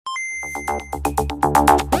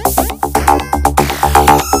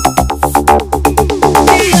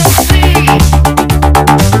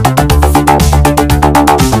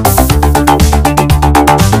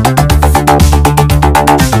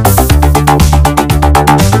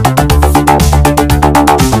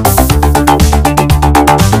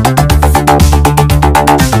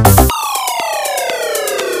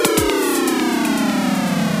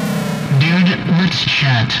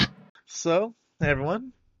So, hey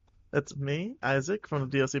everyone, it's me, Isaac, from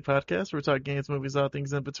the DLC Podcast. We're talking games, movies, all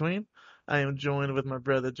things in between. I am joined with my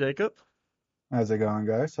brother Jacob, How's it going,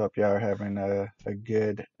 guys? Hope y'all are having a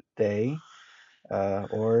good day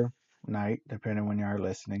or night, depending when you are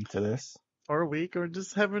listening to this. or a week, or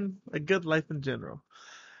just having a good life in general.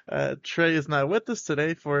 Trey is not with us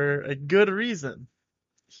today for a good reason.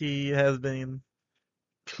 He has been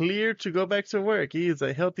cleared to go back to work. He is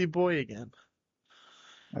a healthy boy again.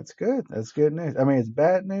 That's good. That's good news. I mean, it's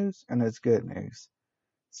bad news and it's good news.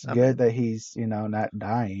 It's I good mean, that he's, not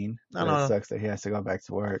dying, I don't but it know. sucks that he has to go back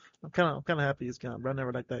to work. I'm kind of happy he's gone, but I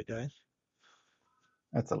never liked that guy.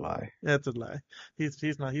 That's a lie. That's a lie.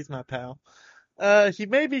 He's my pal. He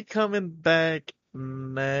may be coming back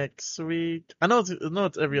next week. I know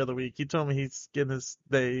it's every other week. He told me he's getting his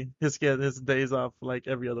days off like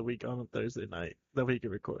every other week on a Thursday night that we can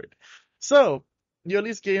record. So you at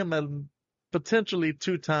least gave him potentially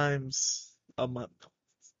 2 times a month.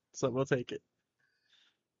 So we'll take it.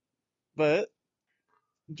 But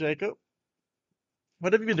Jacob,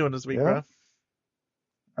 what have you been doing this week, Yeah.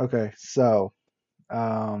 bro? Okay. So,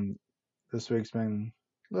 um, this week's been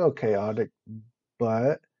a little chaotic,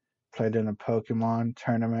 but played in a Pokemon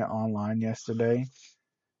tournament online yesterday.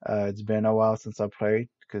 It's been a while since I played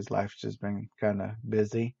because life's just been kind of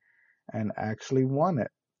busy and actually won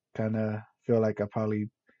it. Kind of feel like I probably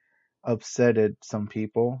upsetted some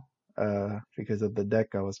people because of the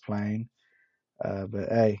deck I was playing. But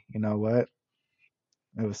hey, you know what?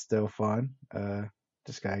 It was still fun.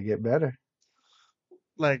 Just gotta get better.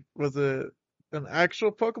 Like, was it an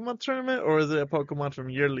actual Pokemon tournament or is it a Pokemon from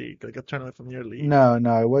your league, like a tournament from your league? No,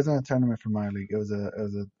 it wasn't a tournament from my league. It was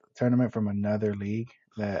a tournament from another league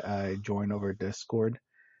that I joined over Discord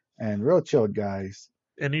and real chilled guys.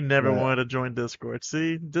 And you never But wanted to join Discord.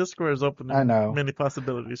 See, Discord is I opening know, many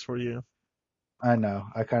possibilities for you. I know.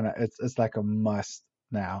 I kind of it's like a must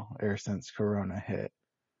now ever since Corona hit. Uh,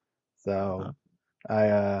 So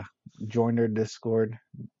I joined their Discord,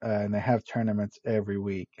 and they have tournaments every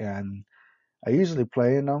week, and I usually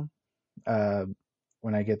play in them uh,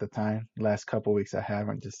 when I get the time. Last couple weeks I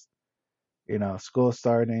haven't. Just school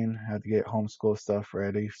starting, have to get homeschool stuff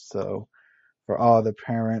ready. So for all the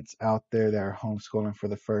parents out there that are homeschooling for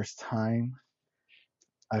the first time,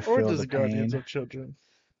 I or feel the just guardians pain. of children.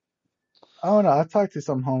 Oh no, I've talked to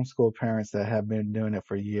some homeschool parents that have been doing it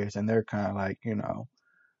for years, and they're kind of like,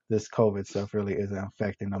 this COVID stuff really isn't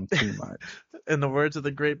affecting them too much. In the words of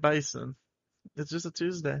the great bison, it's just a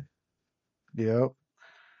Tuesday. Yep.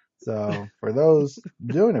 So for those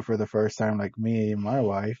doing it for the first time, like me and my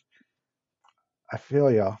wife, I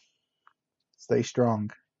feel y'all. Stay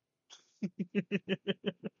strong.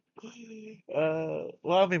 Well,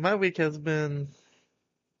 I mean, my week has been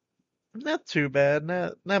not too bad.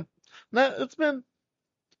 Not. It's been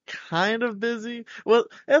kind of busy. Well,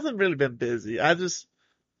 it hasn't really been busy. I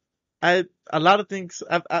a lot of things.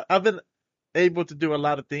 I've been able to do a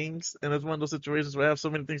lot of things, and it's one of those situations where I have so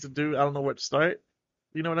many things to do, I don't know where to start.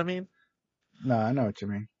 You know what I mean? No, I know what you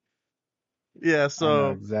mean. Yeah, I know so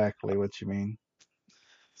exactly what you mean.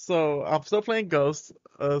 so I'm still playing Ghost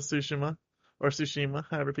of Tsushima or Tsushima,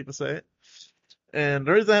 however people say it. And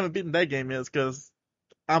the reason I haven't beaten that game is because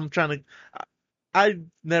I'm trying to. I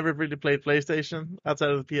never really played PlayStation outside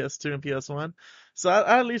of the PS2 and PS1, so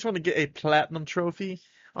I at least want to get a platinum trophy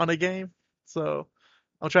on a game. So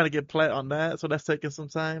I'm trying to get plat on that. So that's taking some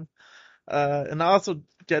time. And I also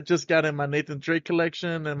just got in my Nathan Drake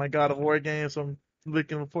collection and my God of War game, so I'm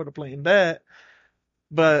looking forward to playing that.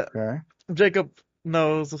 But Okay. Jacob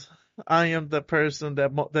knows I am the person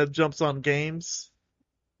that jumps on games.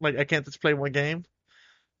 Like I can't just play one game.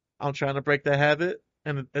 I'm trying to break that habit,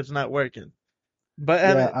 and it's not working. But I Yeah,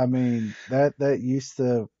 haven't. I mean that used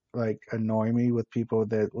to like annoy me with people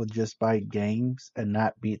that will just buy games and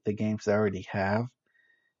not beat the games they already have.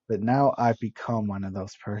 But now I've become one of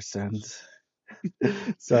those persons.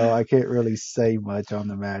 So I can't really say much on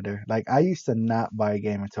the matter. Like I used to not buy a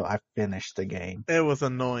game until I finished the game. It was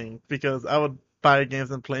annoying because I would buy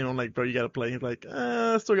games and play them. I'm like, bro, you gotta play. He's like,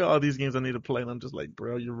 I still got all these games I need to play, and I'm just like,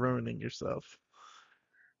 bro, you're ruining yourself.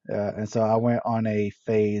 And so I went on a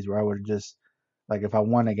phase where I would just like if I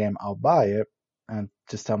want a game, I'll buy it and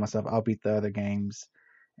just tell myself I'll beat the other games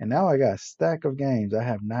And now I got a stack of games I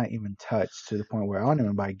have not even touched to the point where I don't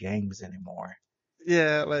even buy games anymore.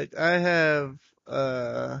 Yeah, like I have,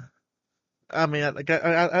 uh, I mean,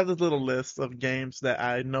 I have this little list of games that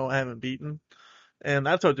I know I haven't beaten, and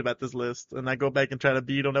I told you about this list, and I go back and try to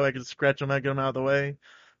beat them. That way I can just scratch them out, get them out of the way.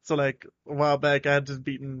 So like a while back, I had just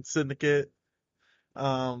beaten Syndicate.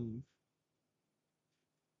 Um,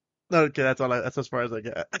 okay, that's as far as I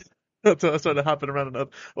got. So I started hopping around another.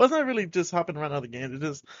 Well, it's not really just hopping around other games. It's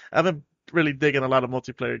just I've been really digging a lot of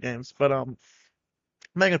multiplayer games. But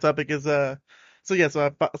main topic is so yeah,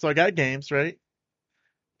 so I got games right,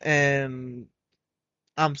 and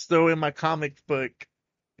I'm still in my comic book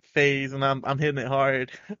phase, and I'm hitting it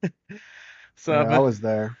hard. So Yeah, I was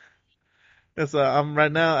there. I'm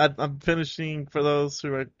right now. I'm finishing. For those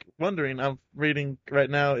who are wondering, I'm reading right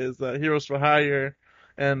now is Heroes for Hire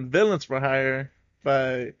and Villains for Hire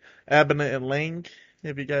by Abnett and Lang.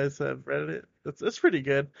 If you guys have read it, it's pretty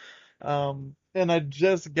good. And I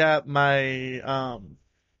just got my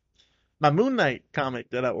Moon Knight comic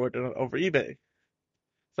that I ordered over eBay.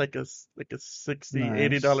 It's like a 60,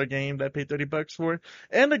 $80 Nice. game that I paid $30 for.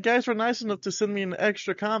 And the guys were nice enough to send me an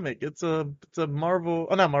extra comic. It's a Marvel,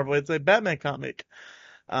 oh not Marvel, it's a Batman comic.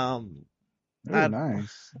 Um, Ooh, I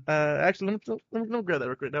nice. actually let me grab that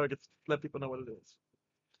real quick. Now I can let people know what it is.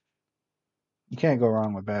 You can't go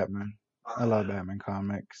wrong with Batman. I love Batman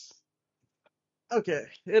comics. Okay,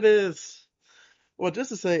 it is. Well, just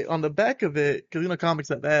to say, on the back of it, because comics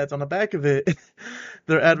have ads. On the back of it,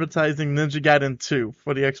 they're advertising Ninja Gaiden 2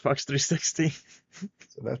 for the Xbox 360.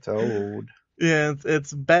 So that's old. Yeah,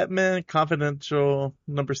 it's Batman Confidential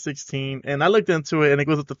number 16, and I looked into it, and it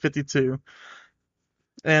goes up to 52,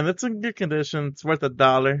 and it's in good condition. It's worth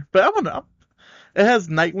 $1, but I wonder, it has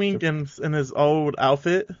It's a, Nightwing in his old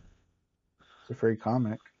outfit. it's a free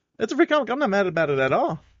comic. It's a free comic. I'm not mad about it at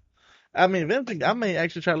all. I mean, if anything, I may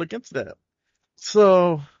actually try to look into that.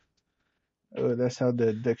 So Oh, that's how the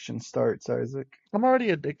addiction starts, Isaac. I'm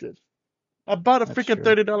already addicted. I bought a That's freaking true.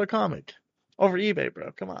 $30 comic over eBay,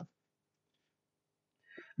 bro. Come on.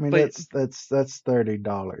 I mean, But that's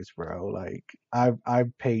 $30, bro. Like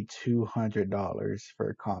I've paid $200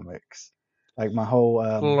 for comics. Like my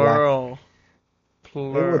whole black. plural,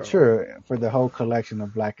 It was plural. true for the whole collection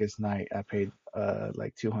of Blackest Night. I paid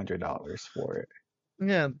like $200 for it.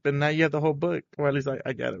 Yeah, but now you have the whole book, or at least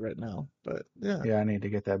I got it right now. But yeah, Yeah, I need to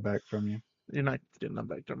get that back from you. you're not getting them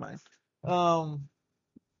back to mine. Um,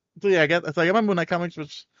 so yeah, I got my Moon Knight comics,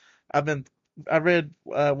 which I've been I read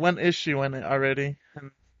one issue in it already,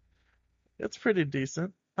 and it's pretty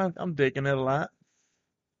decent. I'm digging it a lot,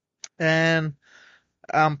 and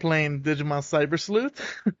I'm playing Digimon Cyber Sleuth.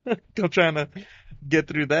 I'm trying to get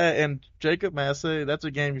through that. And Jacob Massey, that's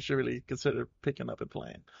a game you should really consider picking up and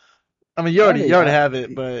playing. I mean, I you already, already have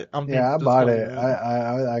it, but I'm yeah, I just bought telling you it. that.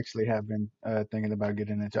 I actually have been thinking about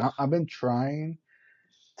getting into. I've been trying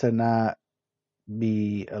to not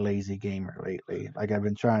be a lazy gamer lately. Like I've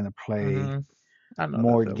been trying to play Hmm. I know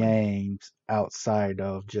that more feeling. games outside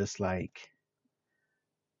of just like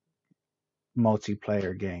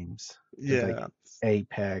multiplayer games. Just like Yeah,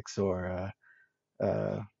 Apex or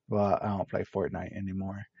well, I don't play Fortnite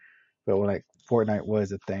anymore. But when like Fortnite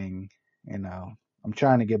was a thing, you know, I'm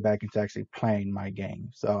trying to get back into actually playing my game.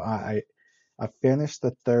 So I finished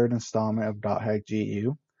the third installment of Dot Hack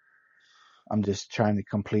GU. I'm just trying to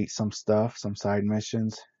complete some stuff, some side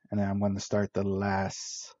missions, and then I'm going to start the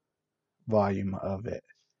last volume of it.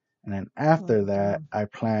 And then after okay. that, I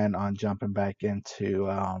plan on jumping back into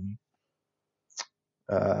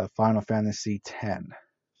Final Fantasy X.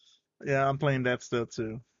 Yeah, I'm playing that still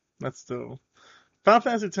too. That's still Final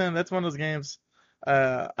Fantasy X. That's one of those games.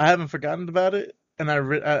 I haven't forgotten about it, and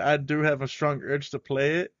I do have a strong urge to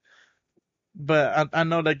play it. But I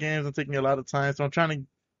know that game's gonna take me a lot of time, so I'm trying to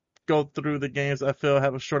go through the games I feel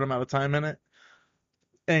have a short amount of time in it.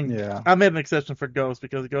 And Yeah, I made an exception for Ghost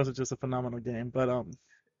because Ghost is just a phenomenal game. But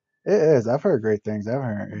it is. I've heard great things. I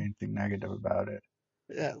haven't heard anything negative about it.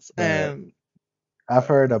 yes, But and I've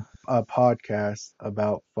heard a podcast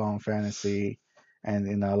about Final Fantasy, and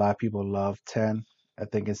you know a lot of people love 10. I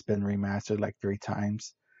think it's been remastered like 3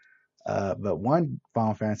 times. But one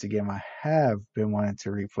Final Fantasy game I have been wanting to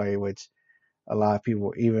replay, which a lot of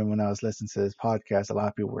people, even when I was listening to this podcast, a lot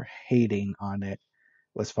of people were hating on it,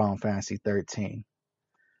 was Final Fantasy 13.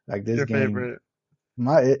 Like this your game, favorite.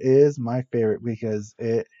 it is my favorite because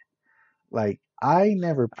it like I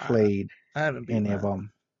never I played I haven't beaten any of that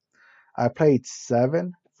them. I played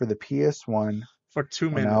 7 for the PS1 for two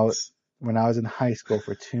when I minutes. when I was in high school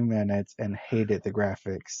for 2 minutes and hated the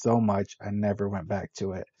graphics so much I never went back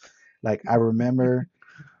to it. Like I remember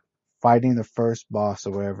fighting the first boss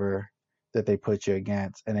or whatever, that they put you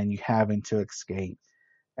against, and then you having to escape.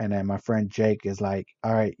 And then my friend Jake is like,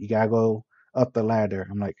 "All right, you gotta go up the ladder."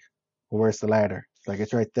 I'm like, "Well, where's the ladder?" He's like,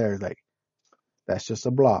 "It's right there." He's like, "That's just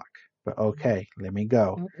a block." But okay, let me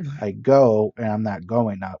go. I go and I'm not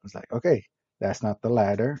going up. It's like, okay, that's not the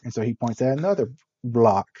ladder. And so he points at another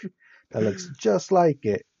block that looks just like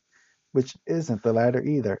it, which isn't the ladder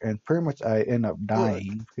either. And pretty much I end up Look,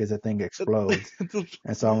 dying because the thing explodes.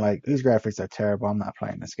 And so I'm like, these graphics are terrible. I'm not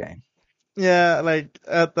playing this game. yeah, like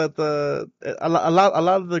at the a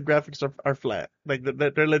lot of the graphics are flat. Like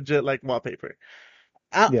they're legit like wallpaper.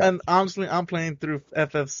 Yeah. And honestly, I'm playing through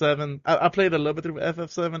FF7. I played a little bit through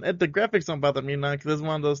FF7. The graphics don't bother me now because it's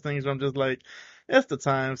one of those things where I'm just like, it's the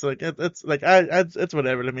time. So like it's like it's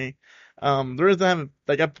whatever to me. The reason I haven't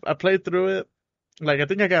like I played through it. Like I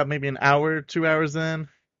think I got maybe an hour, 2 hours in,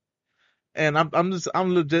 and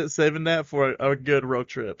I'm legit saving that for a good road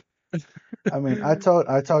trip. I mean, I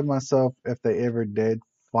told myself if they ever did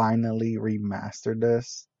finally remaster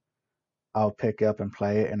this, I'll pick up and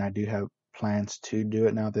play it, and I do have plans to do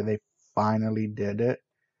it now that they finally did it.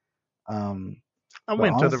 Um, I'm but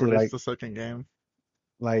waiting until they honestly, release the second game.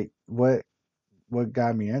 like what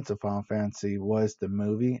got me into Final Fantasy was the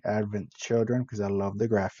movie Advent Children because I love the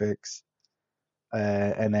graphics,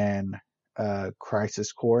 and then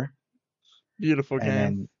Crisis Core, Beautiful and game.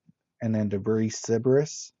 then Debris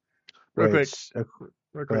Cerberus, Real quick, which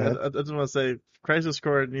real go quick. ahead. I just want to say, Crisis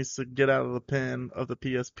Core needs to get out of the pen of the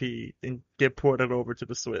PSP and get ported over to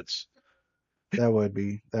the Switch. That would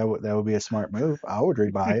be a smart move. I would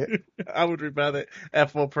rebuy it. I would rebuy that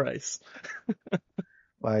at full price.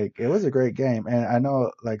 Like it was a great game, and I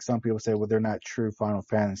know like some people say, well, they're not true Final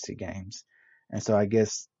Fantasy games, and so I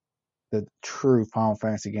guess the true Final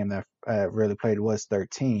Fantasy game that I really played was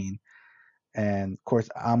 13. And of course,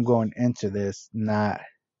 I'm going into this not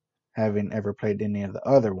having ever played any of the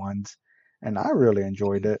other ones, and I really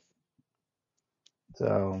enjoyed it.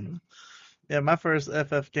 So Yeah, my first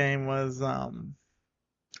FF game was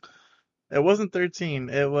it wasn't 13.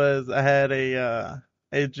 It was I had a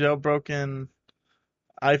jailbroken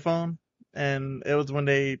iPhone, and it was when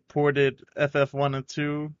they ported FF1 and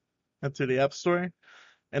 2 into the App Store,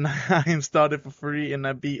 and I installed it for free, and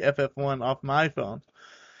I beat FF1 off my iPhone.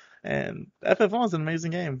 And FF1 is an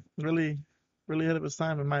amazing game. Really, really ahead of its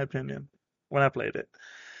time, in my opinion, when I played it.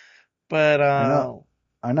 But I know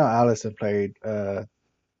I know Allison played.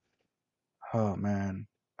 Oh man,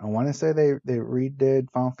 I want to say they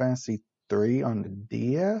redid Final Fantasy 3 on the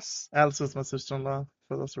DS. Alice was my sister-in-law,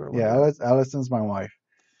 for those who are Yeah, wondering. Allison's my wife,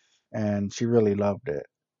 and she really loved it.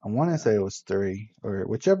 I want to Yeah. say it was 3 or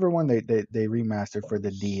whichever one they remastered for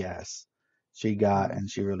the DS. She got Mhm. and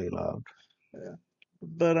she really loved. Yeah.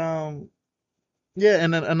 But yeah,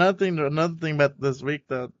 and then another thing about this week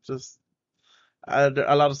though, just a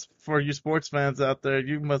lot of for you sports fans out there,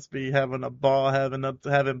 you must be having a ball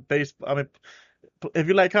having baseball. I mean, if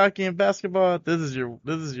you like hockey and basketball, this is your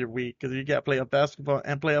week because you got playoff basketball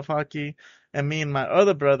and playoff hockey. And me and my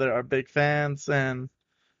other brother are big fans, and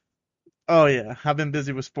oh yeah, I've been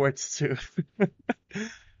busy with sports too.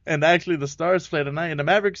 And actually, the Stars play tonight, and the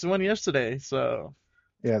Mavericks won yesterday, so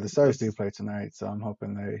Yeah, the Stars do that's play tonight, so I'm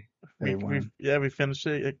hoping they we win. yeah we finished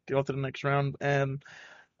it, go to the next round. And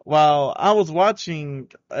while I was watching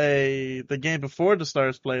the game before the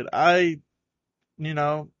Stars played, I you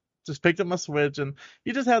know just picked up my Switch, and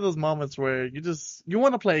you just have those moments where you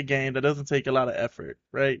want to play a game that doesn't take a lot of effort,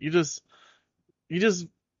 right? You just you just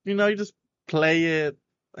play it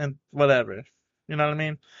and whatever, you know what I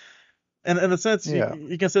mean? And in a sense, you Yeah,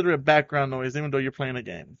 you consider it background noise, even though you're playing a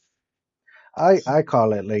game. I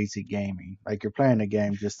call it lazy gaming. Like you're playing a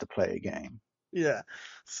game just to play a game. Yeah.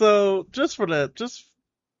 So just for the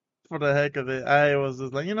heck of it, I was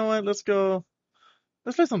just like, you know what? Let's play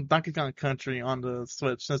some Donkey Kong Country on the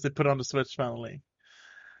Switch since they put it on the Switch finally.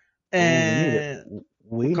 Oh, And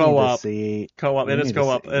we need to co-op, see co-op. we It is need to see.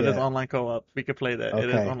 co-op. It is Yeah, online co-op. We could play that. It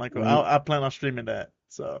is okay. online co-op. I plan on streaming that.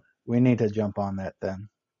 So, We need to jump on that then.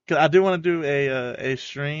 'cause I do want to do a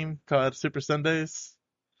stream called Super Sundays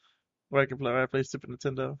where I play Super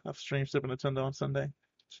Nintendo. I've streamed Super Nintendo on Sunday.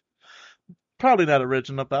 Probably not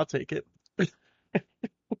original, but I'll take it.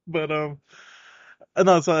 But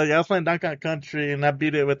no, so yeah, I was playing Donkey Kong Country and I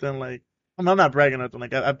beat it within like I'm not bragging or anything.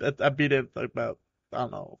 Like I beat it like about I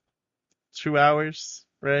don't know 2 hours,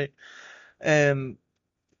 right? And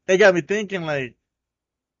it got me thinking like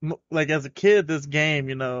as a kid, this game,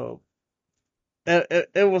 it was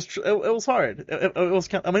hard. It was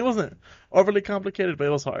I mean it wasn't overly complicated, but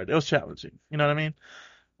it was hard. It was challenging. You know what I mean?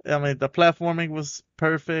 I mean the platforming was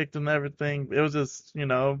perfect and everything. It was just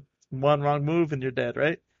one wrong move and you're dead,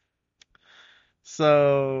 right?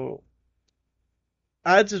 So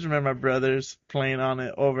I just remember my brothers playing on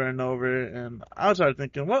it over and over, and I started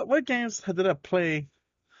thinking, what games did I play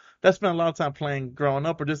that spent a lot of time playing growing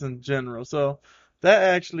up, or just in general? So that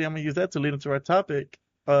actually, I'm gonna use that to lead into our topic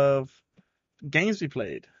of games we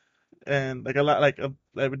played, and like a lot, like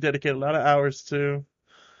we dedicated a lot of hours to,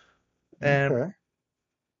 and Okay.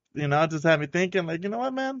 it just had me thinking, like, you know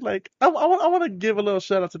what, man, like I want to give a little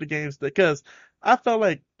shout out to the games because I felt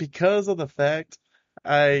like because of the fact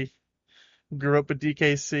I grew up with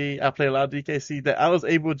DKC, I played a lot of DKC, that I was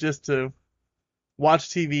able just to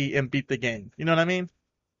watch TV and beat the game. You know what I mean?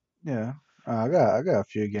 Yeah. I got a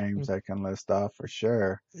few games I can list off for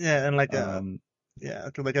sure. Yeah, and Um, yeah,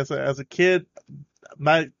 'cause like I said, as a kid,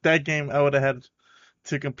 my that game I would have had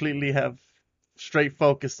to completely have straight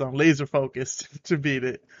focused on, laser focused to beat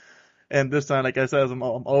it. And this time, like I said, as I'm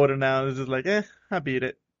older now, it's just like, I beat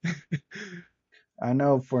it. I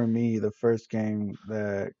know for me, the first game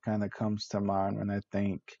that kind of comes to mind when I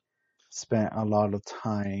think spent a lot of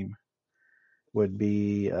time would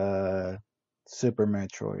be Super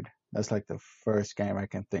Metroid. That's like the first game I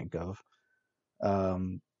can think of.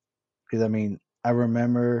 Because I mean, I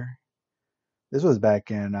remember this was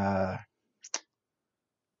back in I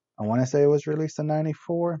want to say it was released in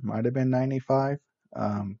 '94, might have been '95,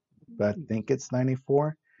 but I think it's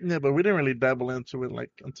 '94. Yeah, but we didn't really dabble into it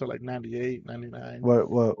like until like 98, 99. What?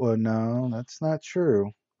 No, that's not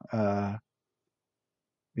true. Uh,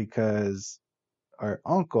 because our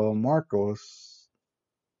uncle Marcos,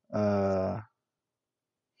 uh,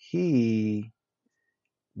 he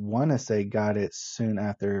want to say got it soon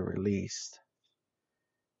after it released,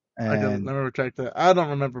 I guess let and me retract that. I don't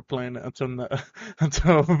remember playing it until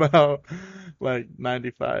until about like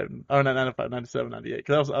 95, or not 95, 97, 98.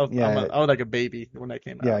 Because yeah, I was like a baby when that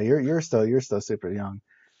came yeah, out. you're still super young,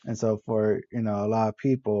 and so for a lot of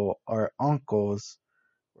people, our uncles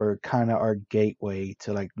were kind of our gateway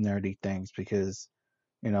to like nerdy things because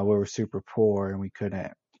we were super poor and we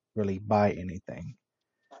couldn't really buy anything.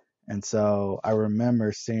 And so I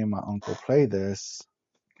remember seeing my uncle play this,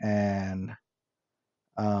 and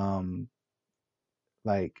um,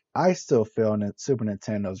 like I still feel that Super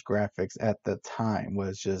Nintendo's graphics at the time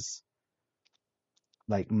was just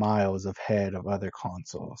like miles ahead of other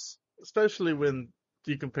consoles. Especially when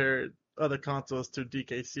you compare other consoles to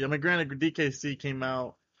DKC. I mean, granted, DKC came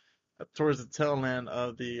out towards the tail end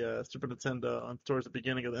of the Super Nintendo and towards the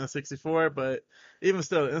beginning of the N64, but even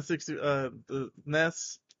still, the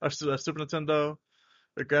NES or Super Nintendo,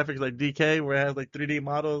 the graphics like DK, where it has like 3D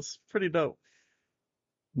models, pretty dope.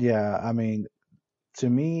 Yeah, I mean, to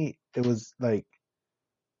me, it was like,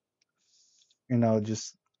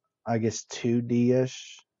 just I guess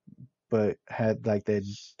 2D-ish, but had like that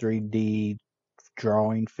 3D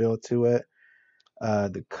drawing feel to it.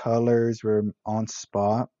 The colors were on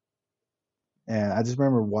spot, and I just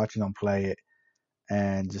remember watching them play it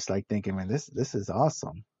and just like thinking, man, this is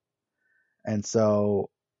awesome. And so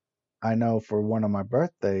I know for one of my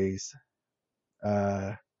birthdays,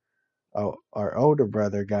 uh, our older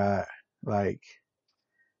brother got like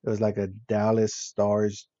it was like a Dallas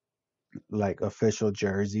Stars like official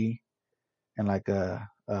jersey and like a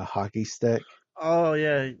hockey stick. Oh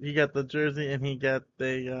yeah, he got the jersey and he got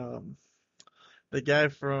the guy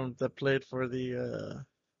from that played for the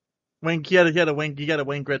Wayne. He got a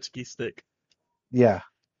Wayne Gretzky stick. Yeah,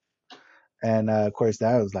 and of course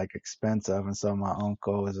that was like expensive, and so my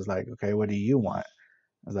uncle was just like, okay, what do you want?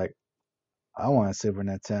 I was like, I want a Super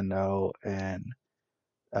Nintendo and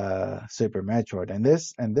Super Metroid, and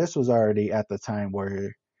this was already at the time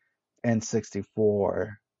where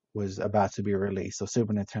N64 was about to be released, so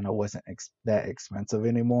Super Nintendo wasn't that expensive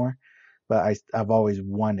anymore. But I've always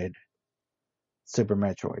wanted Super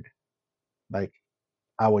Metroid. Like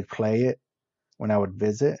I would play it when I would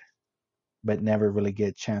visit, but never really get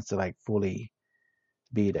a chance to like fully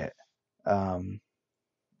beat it. Um,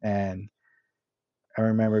 and I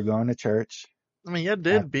remember going to church. I mean, yeah,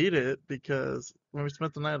 At, did beat it because when we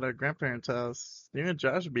spent the night at our grandparents' house, you and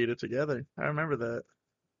Josh beat it together. I remember that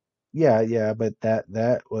yeah, yeah, but that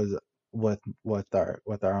was with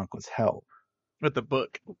our uncle's help. with the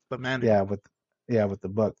book, the Yeah, manual. with the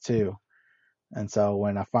book too. And so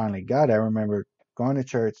when I finally got it, I remember going to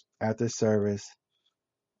church after service,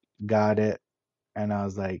 got it, and I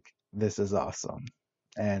was like, this is awesome.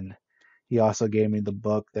 And he also gave me the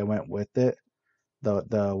book that went with it,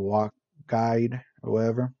 the walk guide or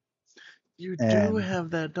whatever. You do And have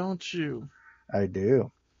that, don't you? I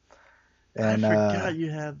do. I And forgot you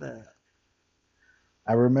had that.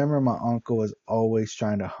 I remember my uncle was always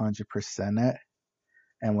trying to 100% it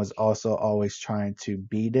and was also always trying to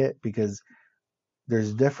beat it because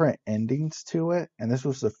there's different endings to it. And this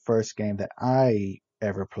was the first game that I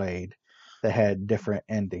ever played that had different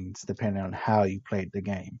endings depending on how you played the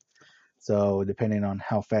game. So depending on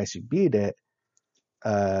how fast you beat it,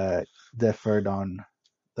 uh, differed on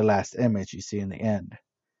the last image you see in the end.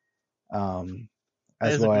 Um,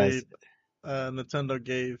 as well as Basically, Nintendo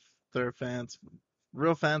gave their fans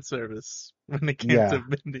real fan service when it came yeah, to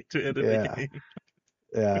to edit the yeah, game.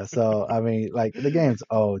 yeah. So I mean, like the game's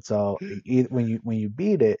old, so when you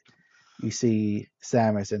beat it, you see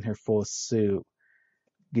Samus in her full suit,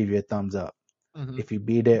 give you a thumbs up. Hmm. If you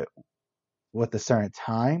beat it with a certain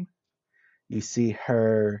time, you see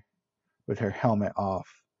her with her helmet off,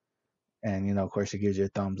 and of course, it gives you a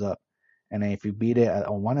thumbs up. And then if you beat it, I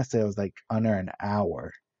want to say it was like under an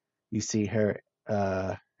hour, you see her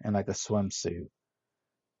in like a swimsuit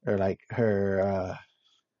or like her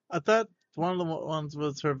I thought one of the ones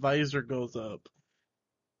was her visor goes up.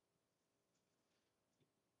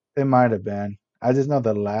 it might have been. I just know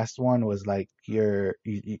the last one was like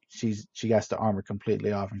she gets the armor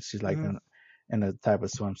completely off and she's like Hmm. in a type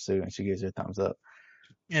of swimsuit and she gives you a thumbs up.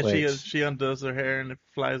 And Which she undoes her hair and it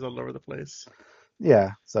flies all over the place.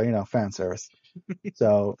 yeah, so fan service.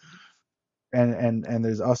 So and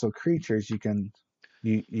there's also creatures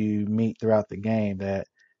you meet throughout the game that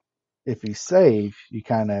if you save, you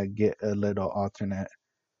kind of get a little alternate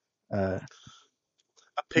uh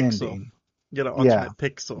A pixel. ending. Get an Yeah, alternate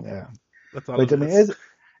pixel. yeah. That's all Which it I mean is.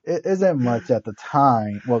 it isn't much at the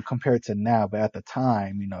time, well compared to now, but at the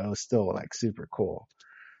time, it was still like super cool.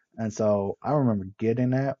 And so I remember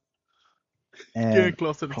getting that Getting and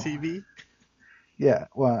close to the TV. yeah,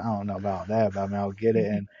 well I don't know about that, but I mean I'll get it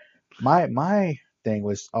and my thing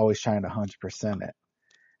was always trying to 100% it.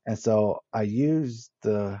 And so I used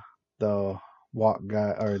the walk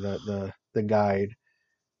guide or the guide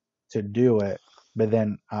to do it, but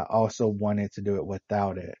then I also wanted to do it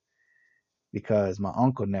without it because my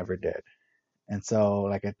uncle never did. And so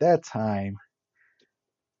like at that time,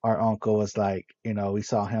 our uncle was like, we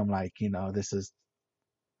saw him like, this is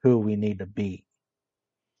who we need to be.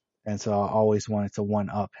 And so I always wanted to one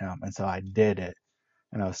up him. And so I did it.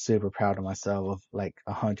 And I was super proud of myself of like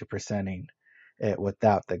 100%ing it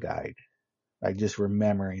without the guide, like just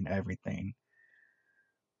remembering everything.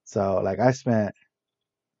 So like I spent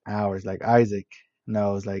hours, like Isaac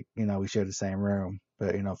knows, like, we share the same room,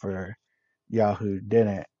 but for y'all who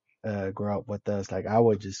didn't grow up with us, like I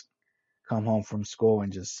would just come home from school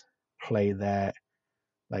and just play that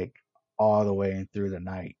like all the way and through the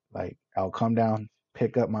night. Like I'll come down,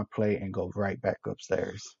 pick up my plate, and go right back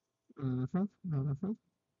upstairs. Hmm. Hmm.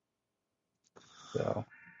 So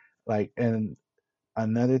like, and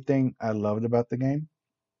another thing I loved about the game,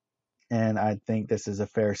 and I think this is a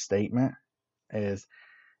fair statement, is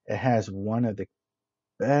it has one of the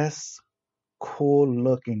best cool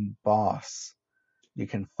looking boss you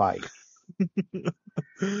can fight.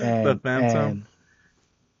 The And Phantom.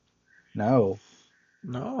 no,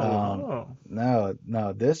 No. um, Oh.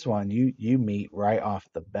 no, this one you meet right off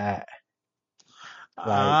the bat.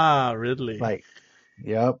 Like Ah, Ridley. like,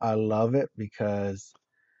 yep, I love it because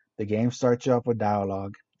the game starts you off with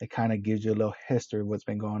dialogue. It kind of gives you a little history of what's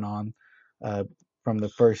been going on uh, from the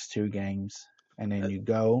first two games, and then Uh, you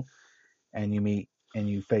go and you meet and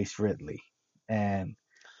you face Ridley, and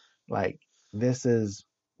like this is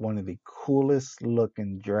one of the coolest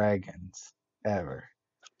looking dragons ever,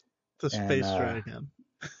 the and Space Dragon.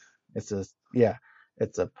 it's a yeah,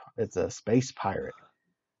 it's a it's a space pirate,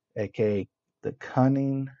 aka the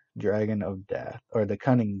cunning dragon of death or the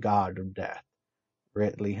cunning god of death,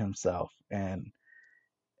 Ridley himself, and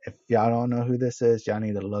if y'all don't know who this is, y'all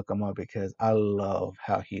need to look him up because I love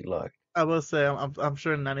how he looked. I will say, I'm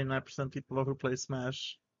sure 99% people who play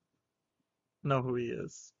Smash know who he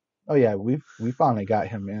is. Oh yeah, we finally got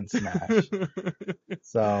him in Smash,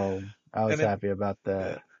 so I was And it, happy about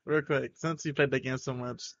yeah, that. real quick, since you played the game so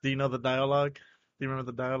much, do you know the dialogue? Do you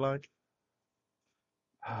remember the dialogue?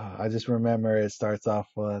 I just remember it starts off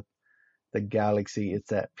with the galaxy.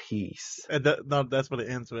 It's at peace. No, that's what it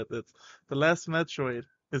ends with. It's the last Metroid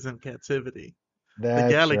is in captivity. The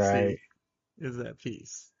That's right. galaxy is at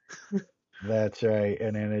peace. That's right.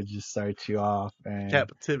 And then it just starts you off, and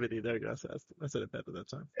Captivity. There you go. I said it better that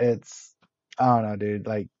time. it's I don't know, dude.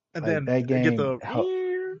 And Like then that you get game. the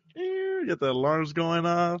you get the alarms going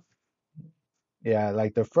off. Yeah,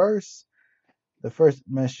 like the first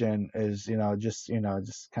mission is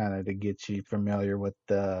just kind of to get you familiar with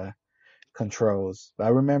the controls. But I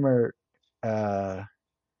remember uh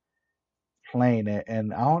playing it,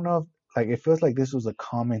 and I don't know if like it feels like this was a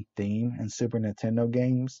common theme in Super Nintendo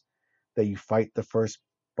games that you fight the first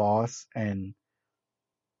boss and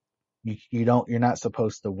you're not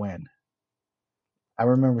supposed to win. I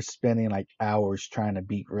remember spending like hours trying to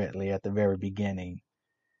beat Ridley at the very beginning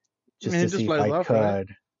just He to just see if flies I off, right? could.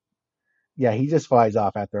 Yeah, he just flies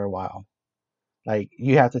off after a while. Like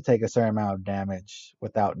you have to take a certain amount of damage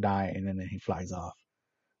without dying, and then he flies off.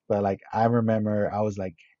 But like I remember, I was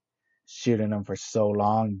like shooting him for so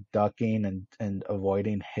long, ducking and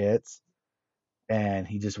avoiding hits, and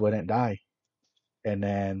he just wouldn't die. And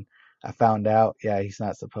then I found out, yeah, he's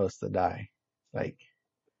not supposed to die. Like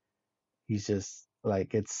he's just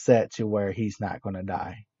like it's set to where he's not gonna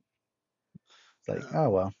die. It's like, Yeah, oh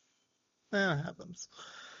well. it happens.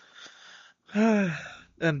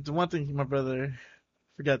 And one thing my brother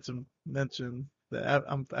forgot to mention that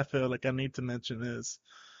I feel like I need to mention is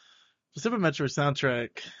the Super Metroid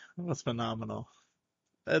soundtrack was phenomenal.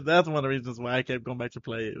 That's one of the reasons why I kept going back to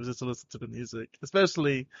play it. It was just to listen to the music,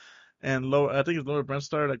 especially and lower. I think it's Lower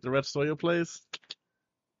Brennstar, like the Red Soil plays.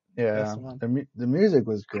 That's Yeah, the one. the music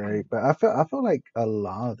was great, but I feel like a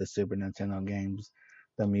lot of the Super Nintendo games,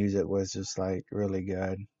 the music was just like really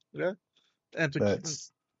good. Yeah, and to But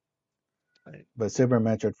like, but Super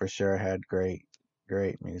Metroid for sure had great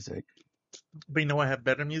music. but you know, I have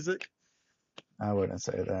better music. I wouldn't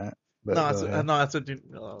say that, No, but go ahead. no, I said, do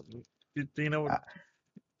you know what? I,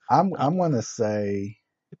 I'm Uh, I'm gonna say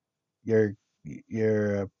your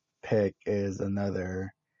your pick is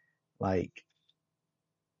another like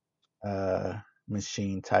uh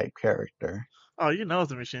machine type character. oh, you know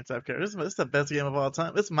it's a machine type character. This is the best game of all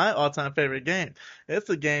time. It's my all-time favorite game. It's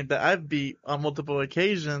a game that I've beat on multiple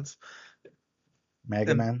occasions.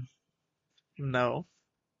 Mega And Man. no,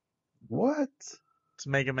 What? it's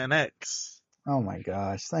Mega Man X. Oh my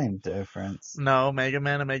gosh, same difference. No, Mega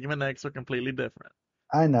Man and Mega Man X are completely different.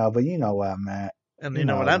 I know, but you know what I meant. And You you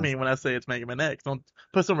know know what what I I'm mean when I say it's Mega Man X. Don't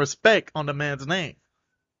put some respect on the man's name.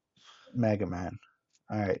 Mega Man.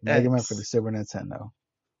 All right, Mega Man for the X. Super Nintendo.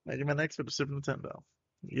 Mega Man X for the Super Nintendo.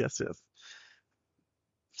 Yes, yes.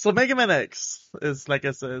 So Mega Man X is, like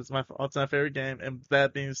I said, is my all-time favorite game. And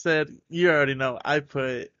that being said, you already know I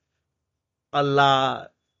put a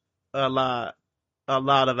lot, a lot, a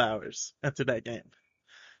lot of hours into that game.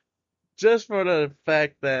 Just for the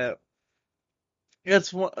fact that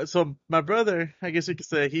it's one, so my brother, I guess you could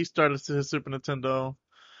say, he started his Super Nintendo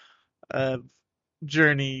uh,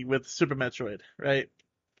 journey with Super Metroid, right?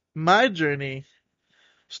 My journey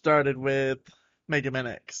started with Mega Man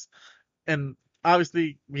X. And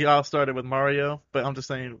obviously we all started with Mario, but I'm just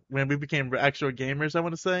saying when we became actual gamers, I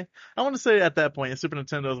want to say at that point, Super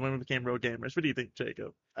Nintendo is when we became real gamers. What do you think,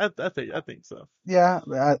 Jacob? I think so. Yeah,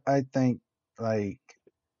 I think like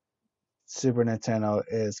Super Nintendo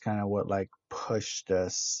is kind of what like pushed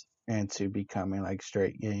us into becoming like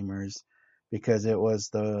straight gamers because it was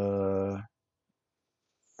the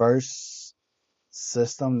first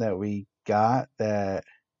system that we got that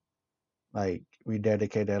like we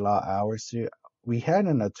dedicated a lot of hours to. We had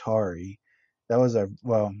an Atari. That was a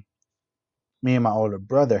well, me and my older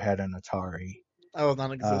brother had an Atari. I was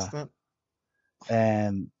Uh, non-existent.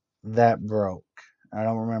 and that broke. I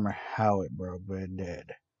don't remember how it broke, but it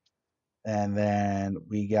did. And then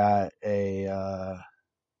we got a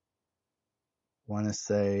want to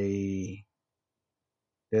say,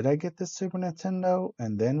 did I get the Super Nintendo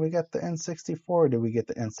and then we got the N64? Or did we get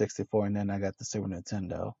the N64 and then I got the Super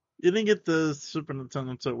Nintendo? You didn't get the Super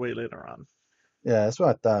Nintendo until way later on. Yeah, that's what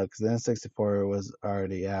I thought because the N64 was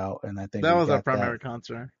already out, and I think That we was our got that. primary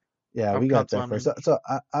console. Yeah, Of we got console, that I first. mean. So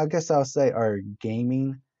I guess I'll say our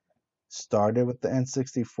gaming started with the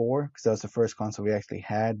N64 because that was the first console we actually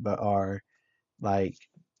had, but our like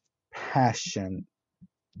passion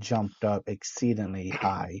jumped up exceedingly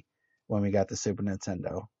high when we got the Super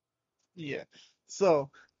Nintendo. Yeah. So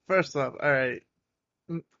first off, all right,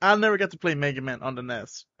 I never got to play Mega Man on the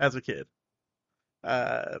NES as a kid.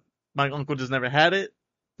 Uh, my uncle just never had it,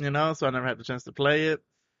 so I never had the chance to play it.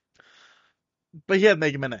 But he had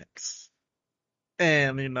Mega Man X,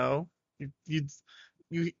 and you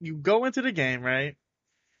you you go into the game, right?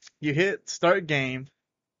 You hit start game.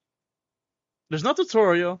 There's no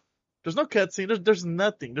tutorial. There's no cutscene. There's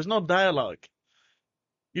nothing. There's no dialogue.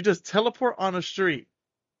 You just teleport on a street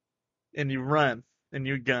and you run and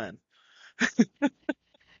you gun.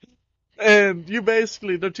 And you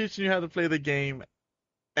basically they're teaching you how to play the game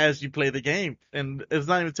as you play the game. And it's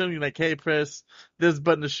not even telling you like, hey, press this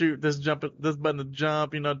button to shoot, this button to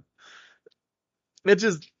jump, It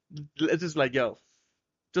just it's just like, yo,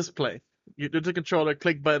 just play. You do the controller,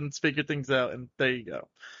 click buttons, figure things out, and there you go.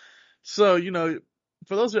 So,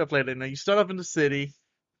 for those who have played it, you start off in the city,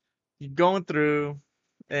 you're going through,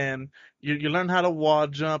 and you learn how to wall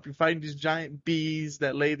jump. You're fighting these giant bees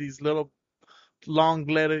that lay these little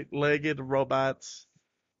long-legged robots,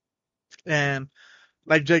 and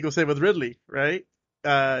like Jake will say with Ridley, right?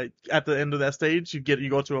 At the end of that stage, you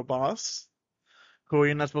go to a boss who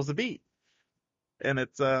you're not supposed to beat, and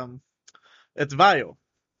it's Vile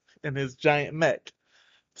and his giant mech.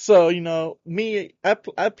 So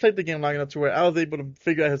I played the game long enough to where I was able to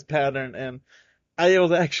figure out his pattern, and I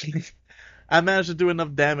was actually I managed to do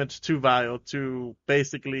enough damage to Vile to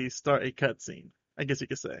basically start a cutscene. I guess you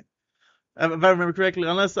could say. If I remember correctly,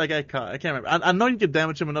 unless I got caught, I can't remember. I know you can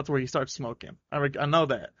damage him enough to where he starts smoking. I know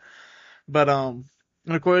that, but and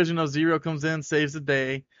of course Zero comes in, saves the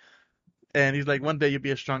day, and he's like, "One day you'll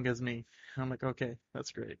be as strong as me." I'm like, "Okay,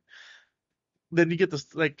 that's great." Then you get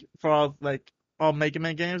this like for all Mega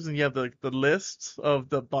Man games, and you have the list of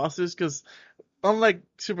the bosses because unlike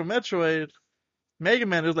Super Metroid, Mega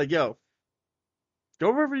Man is like, "Yo,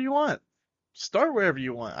 go wherever you want, start wherever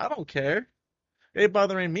you want. I don't care. It ain't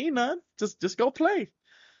bothering me none. Just go play."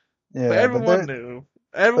 But Yeah, but everyone there, knew.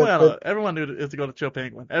 but Everyone knew it to go to Chill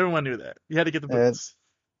Penguin. Everyone knew that. You had to get the uh, boots.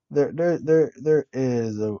 there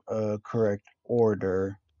is a correct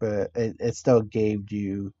order, but it still gave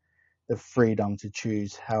you the freedom to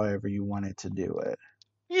choose however you wanted to do it.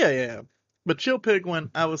 Yeah, yeah. But Chill Penguin,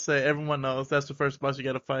 I would say everyone knows that's the first boss you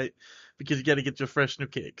got to fight because you got to get your fresh new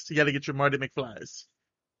kicks. You got to get your Marty McFlys.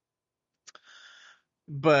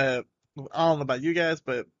 But I don't know about you guys,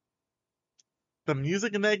 but the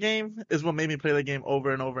music in that game is what made me play that game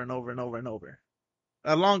over and over and over and over and over,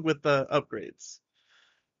 along with the upgrades.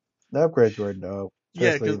 The upgrades were dope,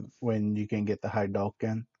 Yeah, cause especially when you can get the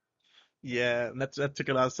Hadouken. yeah, that took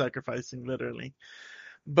a lot of sacrificing, literally.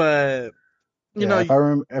 But you know,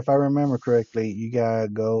 Yeah, if I remember correctly, you gotta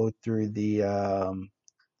go through the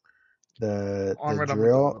Armored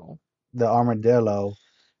drill, Armadillo. the armadillo,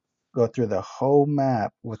 go through the whole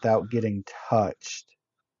map without getting touched.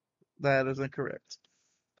 That is incorrect.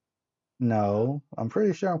 No, I'm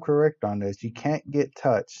pretty sure I'm correct on this. You can't get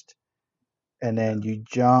touched, and then Yeah. you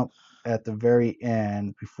jump at the very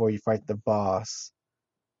end before you fight the boss.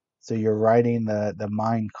 So you're riding the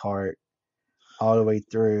mine cart all the way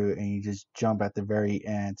through, and you just jump at the very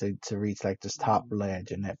end to reach like this top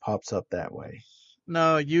ledge, and it pops up that way.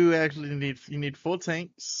 No, you actually need full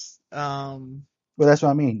tanks. Well, that's what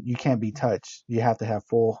I mean. You can't be touched. You have to have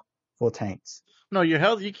full tanks. No, your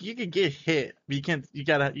health you can get hit, but you can't.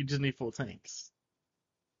 You just need full tanks.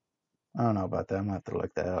 I don't know about that. I'm gonna have to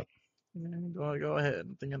look that up. Yeah, go ahead.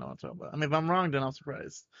 I'm thinking what I'm talking about. I mean, if I'm wrong, then I'm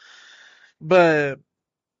surprised. But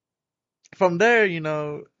from there,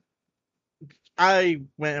 I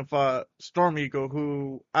went and fought Storm Eagle,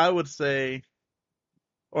 who I would say,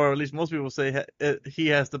 or at least most people say, he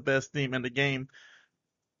has the best theme in the game.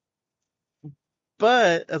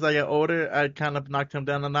 But as I got older, I kind of knocked him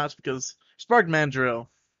down a notch because Spark Mandrill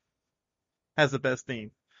has the best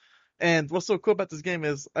theme. And what's so cool about this game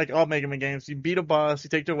is, like all Mega Man games, you beat a boss, you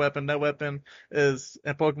take their weapon. That weapon is,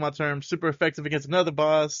 in Pokemon terms, super effective against another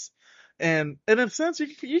boss. And in a sense,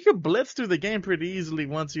 you can blitz through the game pretty easily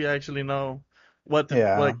once you actually know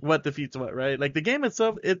Yeah, what defeats what, right? Like the game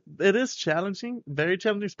itself, it is challenging, very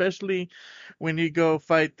challenging, especially when you go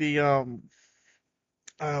fight the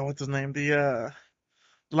what's his name, the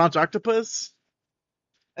Launch Octopus.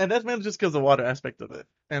 And that's mainly just because of the water aspect of it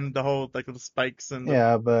and the whole like the spikes and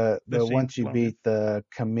yeah, the but sheet once you blowing. beat the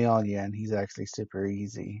chameleon, he's actually super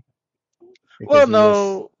easy Well, because you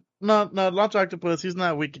just no, Launch Octopus, he's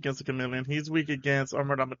not weak against the Chameleon. He's weak against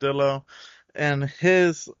Armored Armadillo, and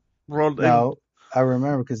his role, no. I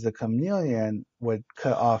remember because the chameleon would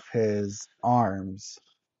cut off his arms.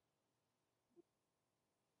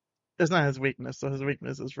 it's not his weakness, so his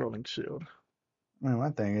weakness is Rolling Shield. I mean,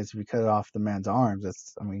 one thing is if you cut off the man's arms,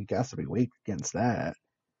 that's I mean, he has to be weak against that.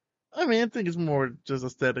 I mean, I think it's more just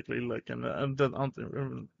aesthetically looking. I don't think it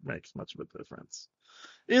really makes much of a difference.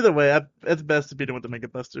 Either way, it's best to beat him with the Mega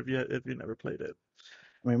Buster if you never played it.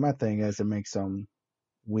 I mean, my thing is it makes him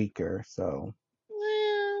weaker. So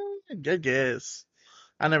I guess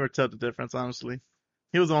I never tell the difference honestly.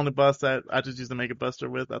 He was the only boss that I just used the Mega Buster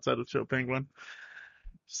with outside of Chill Penguin.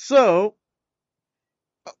 So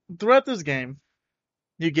throughout this game,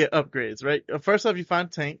 you get upgrades, right? First off, you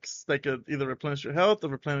find tanks that could either replenish your health or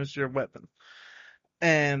replenish your weapon,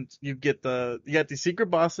 and you got these secret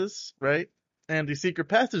bosses, right? And these secret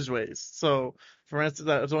passageways. So, for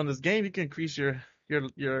instance, so in this game, you can increase your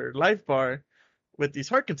life bar with these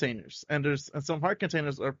heart containers, and some heart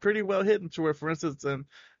containers are pretty well hidden to where, for instance, in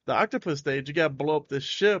the octopus stage, you gotta blow up this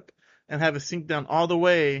ship and have it sink down all the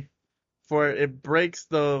way for it breaks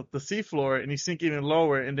the seafloor and you sink even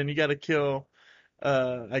lower, and then you gotta kill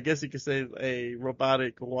I guess you could say a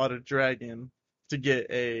robotic water dragon to get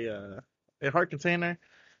a heart container.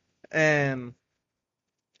 And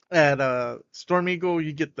At Storm Eagle,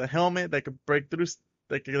 you get the helmet that could break through,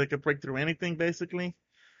 that could break through anything basically.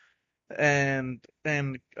 And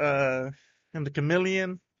in the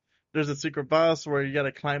Chameleon, there's a secret boss where you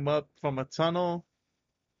gotta climb up from a tunnel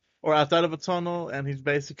or outside of a tunnel, and it's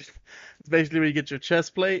basically where you get your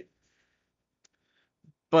chest plate.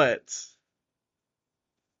 But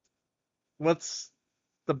what's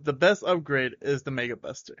the best upgrade is the Mega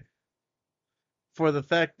Buster, for the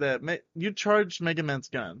fact that you charge Mega Man's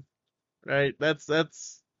gun, right? That's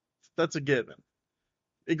a given.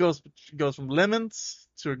 It goes from lemons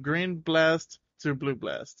to a green blast to a blue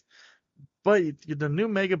blast. But the new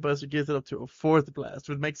Mega Buster gives it up to a fourth blast,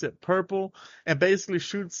 which makes it purple and basically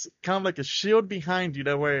shoots kind of like a shield behind you,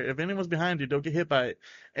 that where if anyone's behind you, they'll get hit by it.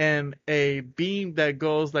 And a beam that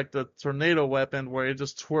goes like the tornado weapon, where it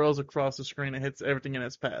just twirls across the screen and hits everything in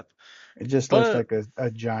its path. It just looks But like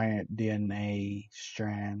a giant DNA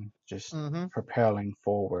strand just hmm propelling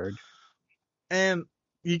forward. and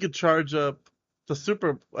you could charge up the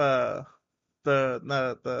super the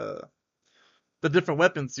the different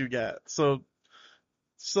weapons you got. So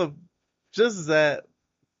just that,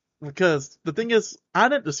 because the thing is, I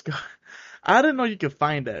didn't discover, I didn't know you could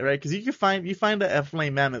find that, right? Because you find that at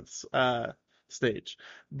Flame Mammoth's stage,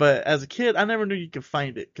 but as a kid, I never knew you could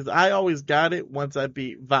find it because I always got it once I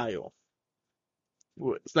beat Vile.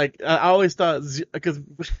 It's like I always thought, because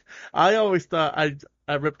I always thought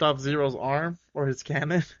I ripped off Zero's arm or his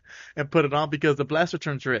cannon and put it on because the blaster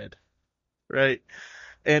turns red, right?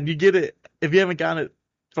 And you get it if you haven't gotten it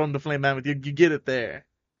from the Flame Mammoth, you get it there,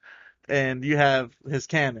 and you have his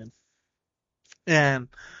cannon. And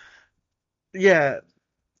yeah,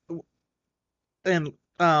 and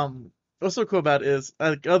what's so cool about it is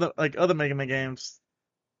like other Mega Man games,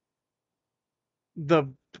 the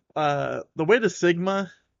the way the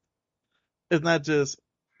Sigma is not just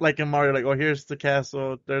like in Mario, like, oh, here's the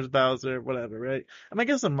castle, there's Bowser, whatever, right? I mean, I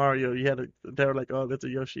guess in Mario they were like, oh, that's a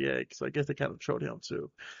Yoshi egg, so I guess they kind of trolled him too.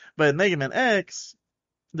 But in Mega Man X,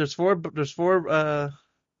 there's four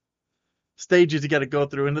stages you got to go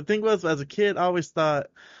through, and the thing was, as a kid, I always thought,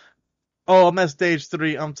 oh, I'm at stage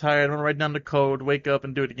 3, I'm tired, I'm gonna write down the code, wake up,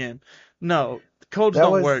 and do it again. No, the codes That don't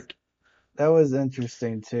was work. that was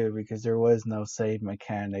interesting too because there was no save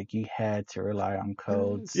mechanic. You had to rely on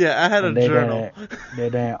codes, Yeah, I had a and journal. they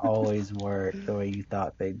didn't always work the way you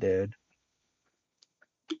thought they did.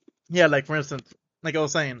 Yeah, like for instance, like I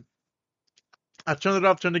was saying, I turned it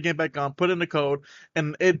off, turned the game back on, put in the code,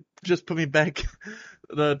 and it just put me back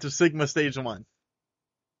to Sigma Stage 1.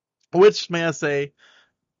 Which, may I say,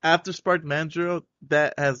 after Spark Mandrill,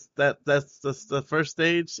 that's the first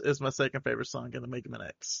stage is my second favorite song in the Mega Man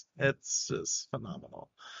X. It's just phenomenal.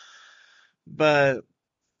 But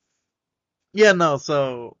yeah, no,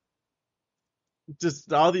 so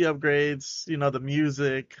just all the upgrades, the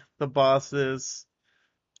music, the bosses,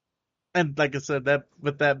 and like I said, that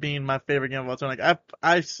with that being my favorite game of all time, like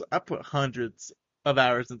I put hundreds of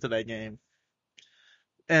hours into that game,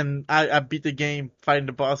 and I beat the game fighting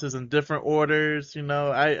the bosses in different orders.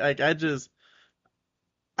 I just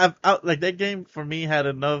like that game for me had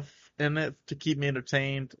enough in it to keep me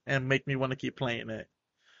entertained and make me want to keep playing it.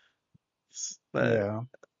 But Yeah.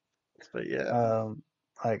 but yeah, Um,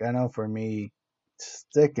 like I know for me,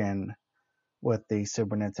 sticking with the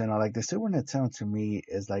Super Nintendo, like the Super Nintendo to me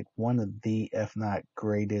is like one of the, if not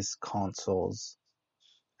greatest consoles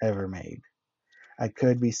ever made. I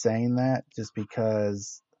could be saying that just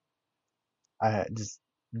because I had just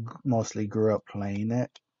mostly grew up playing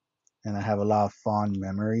it and I have a lot of fond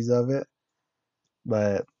memories of it.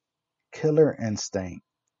 But Killer Instinct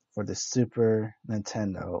for the Super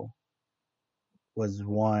Nintendo was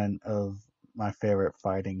one of my favorite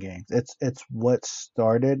fighting games. It's what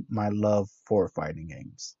started my love for fighting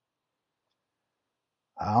games.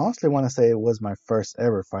 I honestly want to say it was my first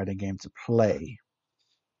ever fighting game to play.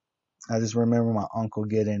 I just remember my uncle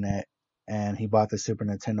getting it and he bought the Super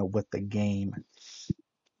Nintendo with the game.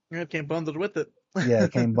 it came bundled with it. Yeah,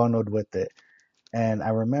 it came bundled with it. And I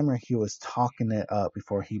remember he was talking it up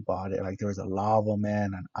before he bought it. Like there was a lava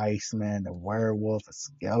man, an iceman, a werewolf, a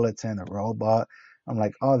skeleton, a robot. I'm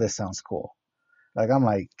like, oh, this sounds cool. Like I'm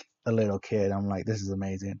like a little kid. I'm like, this is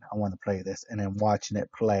amazing. I want to play this. And then watching it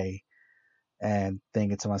play and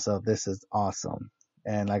thinking to myself, this is awesome.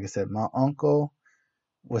 And like I said, my uncle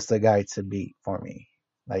was the guy to beat for me.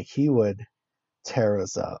 Like he would tear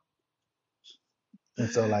us up.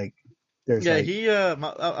 And so like there's Yeah, like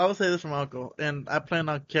I will say this from my uncle, and I plan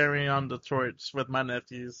on carrying on the torch with my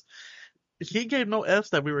nephews. He gave no F's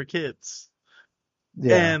that we were kids. yeah.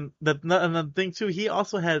 And the thing too, he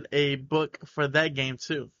also had a book for that game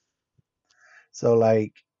too. So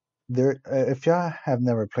like if y'all have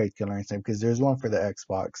never played Killer Instinct, because there's one for the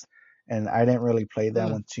Xbox, and I didn't really play that Mm,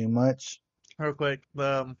 one too much. real quick,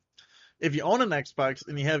 if you own an Xbox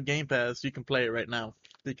and you have Game Pass, you can play it right now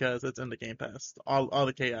because it's in the Game Pass. All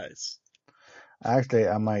the KIs. Actually,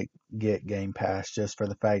 I might get Game Pass just for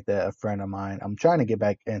the fact that a friend of mine, I'm trying to get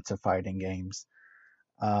back into fighting games.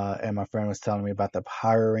 And my friend was telling me about the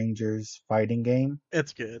Power Rangers fighting game.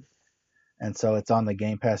 It's good. And so it's on the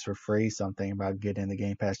Game Pass for free. So I'm thinking about getting the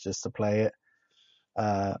Game Pass just to play it.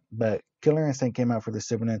 But Killer Instinct came out for the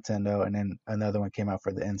Super Nintendo, and then another one came out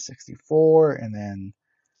for the N64, and then,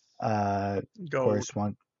 of Gold. course,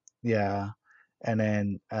 yeah, and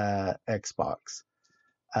then Xbox.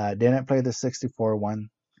 Didn't play the 64 one.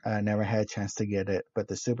 Never had a chance to get it, but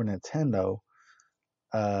the Super Nintendo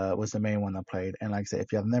was the main one I played. And like I said,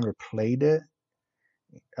 if you've never played it,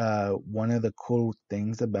 one of the cool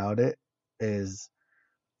things about it is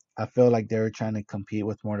I feel like they were trying to compete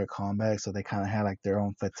with Mortal Kombat, so they kind of had like their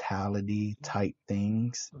own fatality type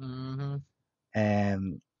things. Hmm.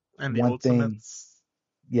 And And the one thing, Ultimates.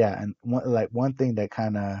 yeah, and one thing that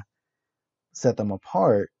kind of set them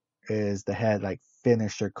apart is they had like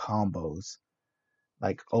finisher combos,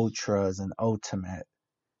 like ultras and ultimate,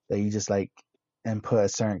 that you just like input a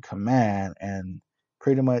certain command, and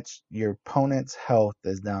pretty much your opponent's health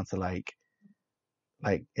is down to like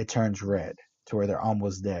it turns red to where they're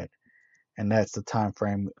almost dead. And that's the time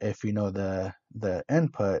frame if you know the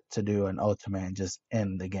input to do an ultimate and just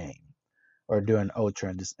end the game, or do an ultra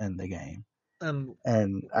and just end the game. And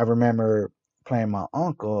And I remember playing my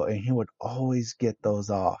uncle, and he would always get those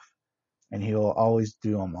off, and he'll always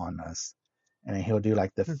do them on us, and then he'll do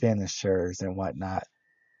like the finishers and whatnot.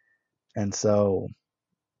 And so,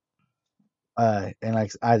 and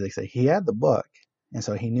like Isaac said, he had the book, and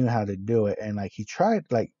so he knew how to do it, and like he tried,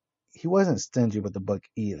 like he wasn't stingy with the book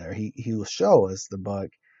either. He will show us the book.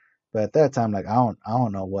 But at that time, like I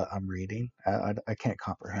don't know what I'm reading. I can't I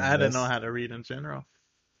comprehend didn't know this. how to read in general.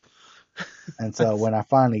 And so when I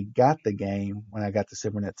finally got the game, when I got the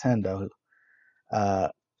Super Nintendo, uh,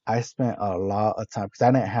 I spent a lot of time because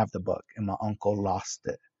I didn't have the book, and my uncle lost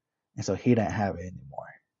it, and so he didn't have it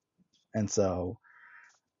anymore. And so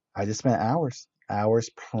I just spent hours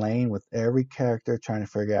playing with every character, trying to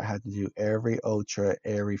figure out how to do every ultra,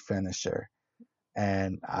 every finisher.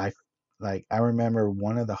 And I remember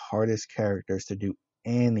one of the hardest characters to do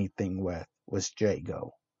anything with was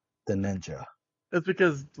Jago, the ninja. It's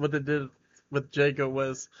because what they did with Jago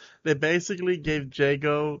was they basically gave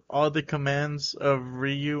Jago all the commands of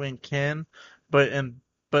Ryu and Ken, but in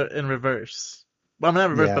reverse. Well, not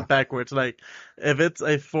reverse, Yeah, but backwards. Like if it's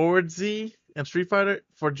a forward Z in Street Fighter,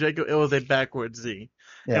 for Jago it was a backward Z.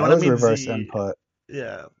 And yeah, it when I was mean reverse Z, input.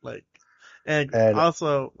 yeah, like, and And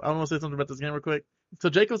also I want to say something about this game real quick. So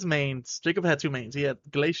Jacob had two mains. He had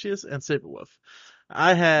Glacius and Saberwolf.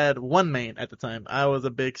 I had one main at the time. I was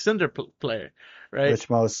a big Cinder player, right? which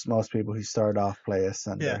most people who start off play as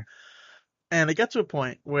Yeah. Cinder. And it got to a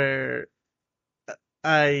point where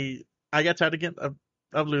I I got tired again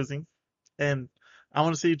of losing, and I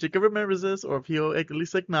want to see if Jacob remembers this or if he'll at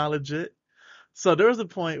least acknowledge it. So there was a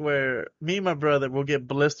point where me and my brother will get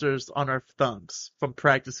blisters on our thumbs from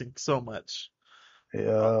practicing so much.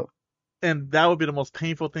 Uh, Yeah, And that would be the most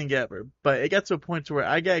painful thing ever. But it got to a point to where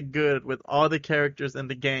I got good with all the characters in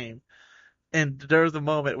the game, and there was a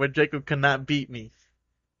moment where Jacob could not beat me.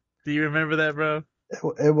 Do you remember that, bro?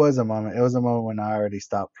 it was a moment. It was a moment when I already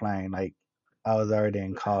stopped playing. Like I was already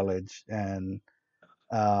in college,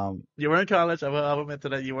 um, You were in college. I will admit to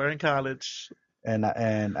that. You were in college. and I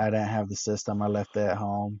didn't have the system. I left it at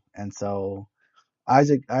home, and so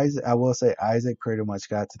Isaac, I will say Isaac pretty much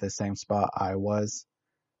got to the same spot I was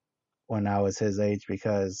when I was his age,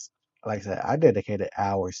 because, like I said, I dedicated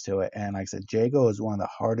hours to it, and like I said, Jago is one of the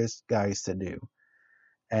hardest guys to do.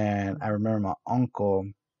 And I remember my uncle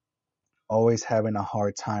always having a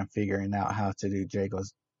hard time figuring out how to do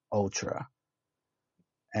Jago's Ultra,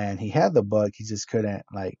 and he had the bug, he just couldn't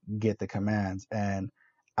like get the commands. And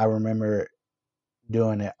I remember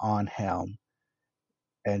doing it on him,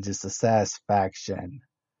 and just the satisfaction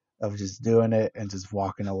of just doing it and just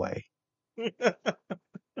walking away.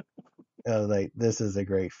 I was like, this is a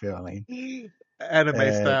great feeling. Anime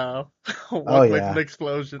And style. oh Walk away from yeah, the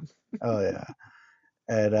explosion. oh yeah.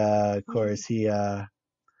 And of course he got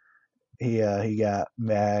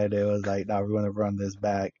mad. It was like, no, we're gonna run this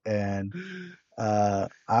back. And I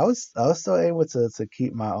was still able to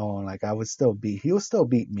keep my own. Like I would still beat he would still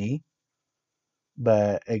beat me,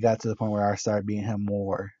 but it got to the point where I started beating him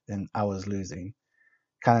more than I was losing.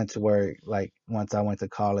 Kind of to where like once I went to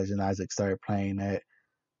college and Isaac started playing it,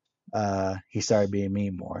 he started beating me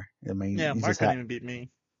more. I mean, Yeah, you Mark just couldn't had even beat me.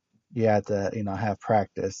 you had to, have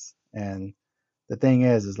practice. And the thing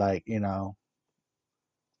is like,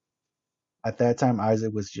 at that time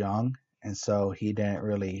Isaac was young, and so he didn't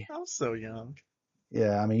really, I'm so young.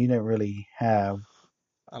 yeah, I mean, you didn't really have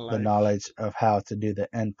I the like. knowledge of how to do the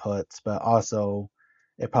inputs, but also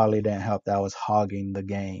it probably didn't help that I was hogging the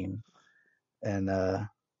game and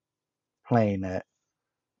playing it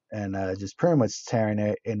and just pretty much tearing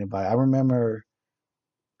it anybody. I remember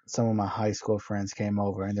some of my high school friends came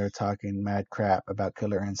over and they're talking mad crap about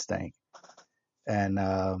Killer Instinct, and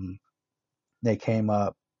they came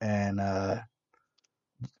up and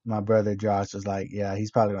my brother Josh was like, "Yeah,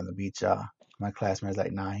 he's probably gonna beat y'all." My classmate's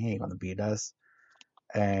like, "Nah, he ain't gonna beat us."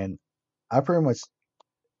 And I pretty much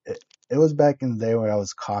it was back in the day where I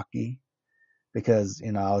was cocky because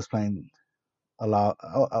I was playing a lot.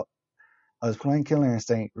 I was playing Killer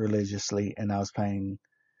Instinct religiously, and I was playing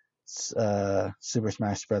Super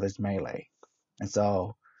Smash Brothers Melee, and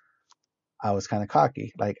so I was kind of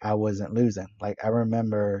cocky. Like I wasn't losing. Like I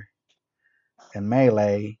remember in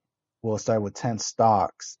Melee, we'll start with 10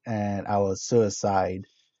 stocks, and I will suicide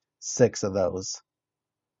 6 of those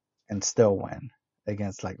and still win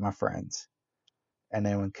against like my friends. And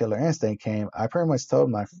then when Killer Instinct came, I pretty much told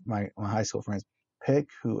my high school friends, pick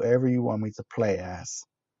whoever you want me to play as.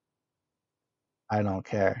 I don't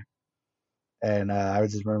care. And I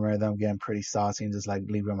just remember them getting pretty saucy and just like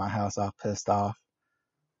leaving my house all pissed off.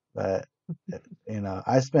 But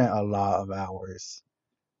I spent a lot of hours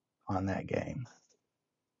on that game.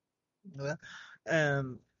 Yeah.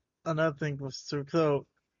 And another thing was too. So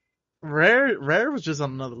Rare was just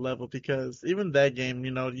on another level because even that game,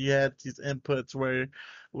 you had these inputs where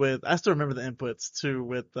I still remember the inputs too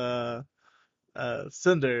with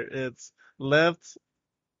Cinder. It's left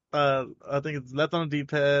I think it's left on the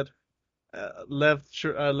D-pad,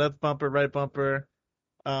 left bumper, right bumper.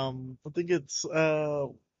 I think it's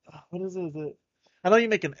what is it? I know you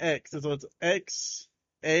make an X, so it's X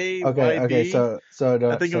A Okay, Y okay, B.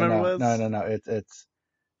 I think so remember no, no, was. no, no.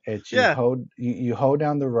 It's Yeah, you hold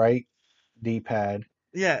down the right D-pad,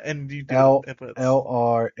 yeah, and you do inputs. L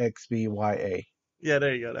R X B Y A Yeah,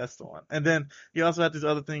 there you go. That's the one. And then you also have these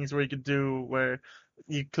other things where you could do where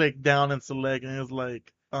you click down and select, and it's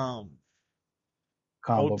like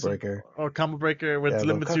combo hold some breaker. or combo breaker, which Yeah, go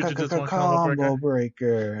limits you to just one combo breaker. combo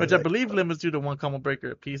breaker. Which I Like, believe limits you to one combo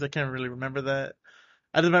breaker a piece. I can't really remember that.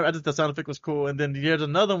 I just the sound effect was cool. And then there's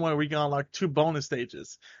another one where you can unlock two bonus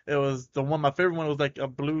stages. It was the one my favorite one was like a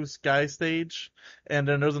blue sky stage, and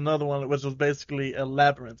then there's another one which was basically a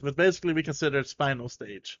labyrinth, which basically we consider spinal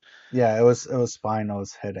stage. yeah, it was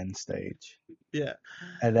Spinal's hidden stage. Yeah.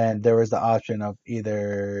 And then there was the option of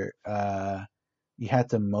either you had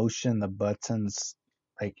to motion the buttons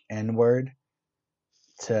like inward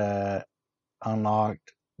to unlock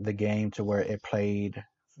the game to where it played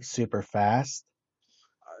super fast,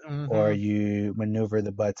 or Hmm. you maneuver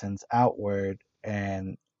the buttons outward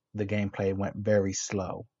and the gameplay went very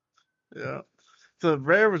slow. Yeah. So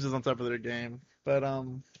Rare was just on top of their game, but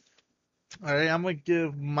all right, I'm gonna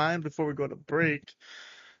give mine before we go to break.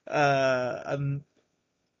 And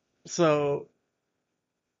so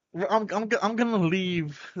I'm gonna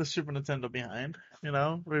leave the Super Nintendo behind. I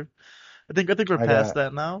think we're I past got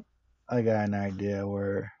that now. I got an idea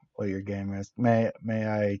where what your game is. May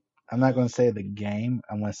I? I'm not going to say the game.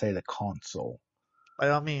 I'm going to say the console. By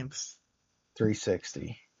all means.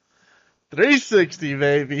 360. 360,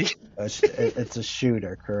 baby. It's a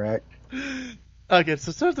shooter, correct? Okay,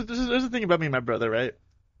 so there's the thing about me and my brother, right?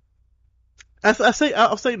 I'll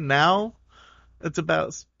say now it's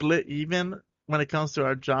about split even when it comes to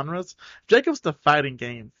our genres. Jacob's the fighting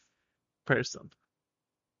game person.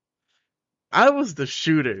 I was the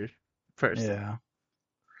shooter person. Yeah.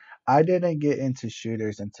 I didn't get into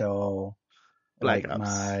shooters until Black like Ops.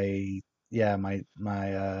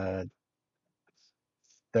 my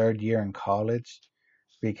third year in college,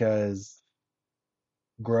 because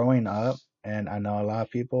growing up, and I know a lot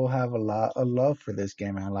of people have a lot of love for this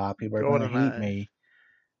game and a lot of people are going to hate GoldenEye. me.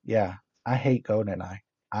 Yeah, I hate GoldenEye.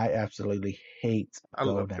 I absolutely hate I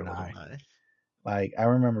love GoldenEye. GoldenEye. Like I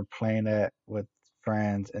remember playing it with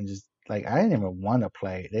friends and just like I didn't even want to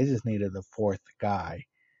play. They just needed the fourth guy,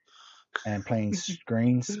 and playing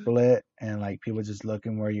screen split and like people just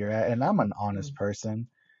looking where you're at. And I'm an honest person.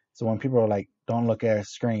 So when people are like, don't look at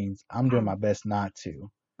screens, I'm doing my best not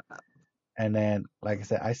to. And then, like I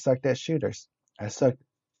said, I sucked at shooters. I sucked.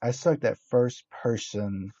 I sucked at first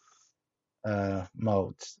person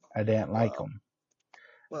modes. I didn't like Well, them,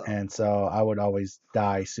 well, and so I would always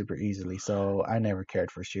die super easily. So I never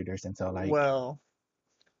cared for shooters until like well.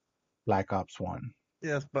 Black Ops 1.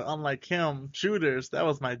 Yes, but unlike him, shooters, that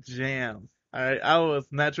was my jam. I was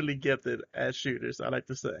naturally gifted at shooters, I like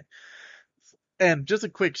to say. And just a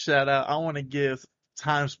quick shout out, I want to give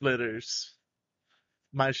Time Splitters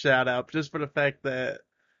my shout out just for the fact that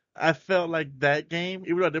I felt like that game,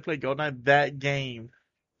 even though I did play GoldenEye, that game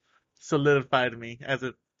solidified me as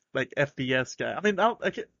a like FPS guy. I mean,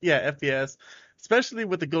 yeah, FPS, especially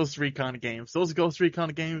with the Ghost Recon games. Those Ghost Recon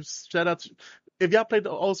games, shout out to, if y'all played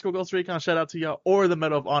the old school Ghost Recon, shout out to y'all, or the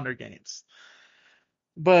Medal of Honor games.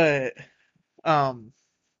 But um,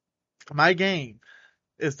 my game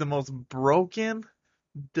is the most broken,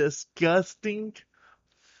 disgusting,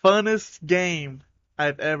 funnest game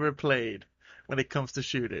I've ever played when it comes to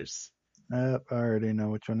shooters. Yep, I already know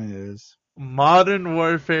which one it is. Modern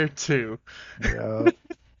Warfare 2. Yep.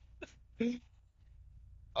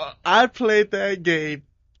 I played that game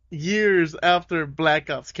years after Black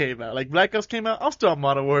Ops came out. Like Black Ops came out, I'm still on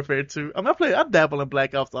Modern Warfare 2. I mean, I dabble in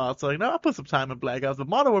Black Ops also. I put some time in Black Ops, but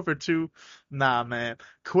Modern Warfare 2, nah, man.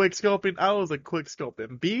 Quick scoping, I was a quick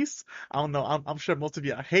scoping beast. I don't know. I'm sure most of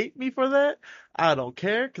y'all hate me for that. I don't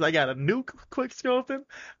care because I got a new quick scoping,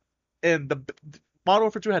 and the Modern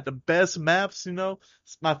Warfare 2 had the best maps.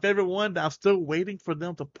 My favorite one that I'm still waiting for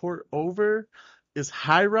them to port over is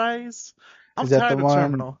High Rise. I'm Is that the tired of one?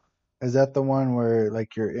 Terminal. Is that the one where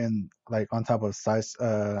like you're in like on top of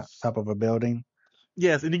top of a building?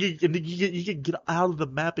 Yes, and you can get out of the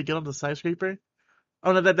map and get on the skyscraper.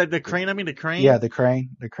 Oh no, the crane. I mean the Yeah, crane. the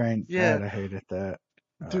crane. The crane. Yeah, God, I hated that.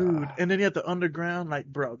 dude. And then you have the underground. Like,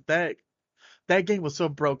 bro, that game was so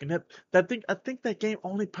broken. I think that game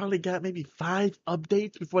only probably got maybe 5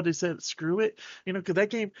 updates before they said screw it. Because that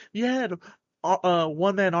game you had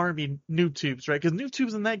one man army noob tubes, right? Because noob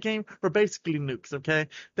tubes in that game were basically nukes. Okay,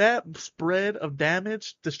 that spread of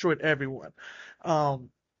damage destroyed everyone. Um,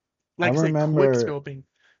 I like I said, quick remember. scoping.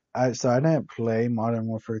 I didn't play Modern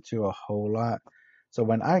Warfare 2 a whole lot. So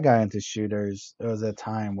when I got into shooters, it was a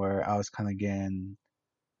time where I was kind of getting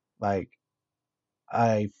like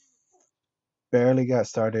I barely got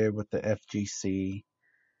started with the FGC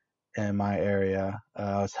in my area.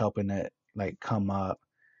 I was helping it like come up,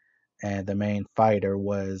 and the main fighter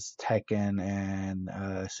was Tekken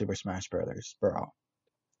and Super Smash Brothers Brawl,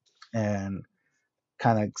 and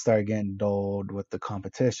kind of started getting dulled with the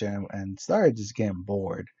competition and started just getting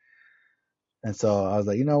bored. And so I was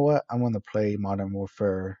like, you know what? I'm gonna play Modern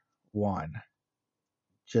Warfare 1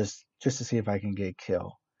 just to see if I can get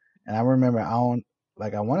kill. And I remember I don't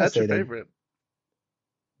like I want to That's your say favorite,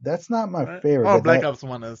 that's not my right? favorite, Oh, but Black that Ops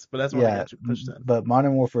One is, but that's one that yeah, got you pushed in. but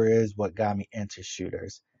Modern Warfare is what got me into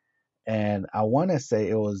shooters. And I want to say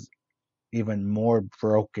it was even more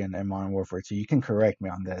broken in Modern Warfare 2. You can correct me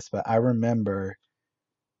on this, but I remember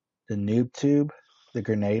the noob tube, the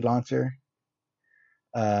grenade launcher,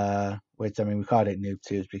 which I mean we called it noob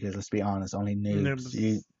tubes because let's be honest, only noobs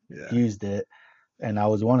Noobs, yeah. used it, and I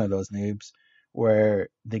was one of those noobs where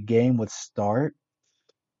the game would start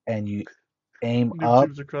and you aim Noob up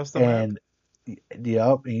tubes across the map. and and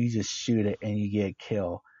you just shoot it and you get a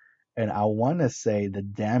kill. And I want to say the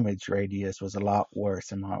damage radius was a lot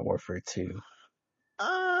worse in Modern Warfare 2.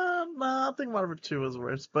 No, I think Modern Warfare 2 was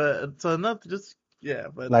worse, but so not just yeah,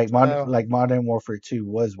 but Like Modern Warfare 2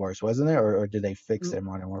 was worse, wasn't it? Or did they fix it n- in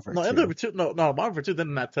Modern Warfare no, Modern 2? Warfare 2, no, Modern Warfare 2 did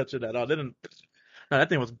not touch it at all. They didn't. No, that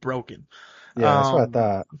thing was broken. Yeah, that's what I Um,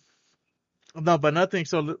 thought. no, but nothing.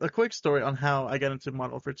 So a quick story on how I got into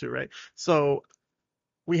Modern Warfare 2, right? So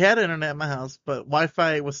we had internet in my house, but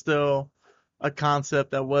Wi-Fi was still a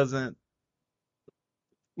concept that wasn't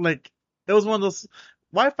like it was one of those.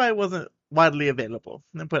 Wi-Fi wasn't widely available.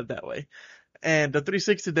 Let me put it that way. And the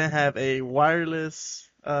 360 didn't have a wireless.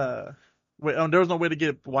 There was no way to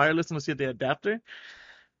get wireless unless you had the adapter.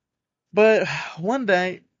 But one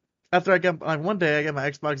day, one day I got my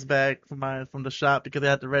Xbox back from the shop because they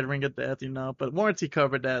had the red ring of death, But warranty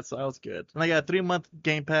covered that, so I was good. And I got a 3 month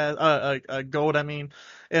Game Pass, gold, I mean.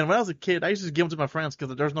 And when I was a kid, I used to just give them to my friends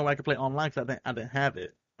because there's no way I could play online because I didn't have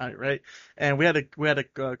it. All right, right? And we had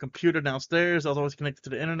a computer downstairs. I was always connected to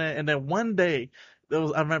the internet. And then one day, I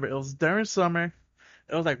remember it was during summer.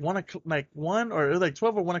 It was like 1 o'clock, like 1 or it was like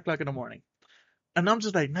 12 or 1 o'clock in the morning. And I'm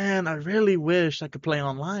just like, man, I really wish I could play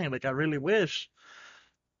online. Like, I really wish.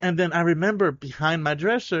 And then I remember behind my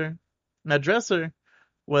dresser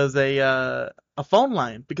was a phone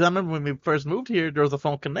line because I remember when we first moved here, there was a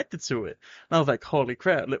phone connected to it. And I was like, holy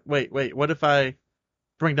crap! Wait, what if I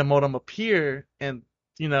bring the modem up here and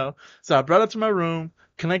you know? So I brought it to my room,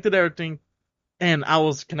 connected everything, and I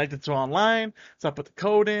was connected to online. So I put the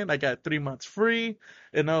code in. I got 3 months free,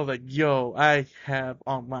 and I was like, yo, I have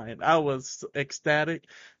online. I was ecstatic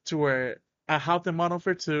to where I hopped in Modern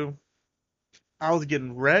Warfare 2. I was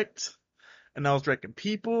getting wrecked and I was wrecking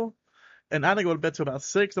people. and I didn't go to bed till about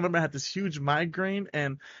 6. I remember I had this huge migraine,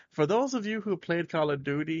 and for those of you who played Call of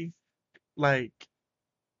Duty, like,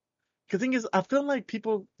 the thing is, I feel like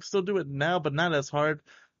people still do it now, but not as hard.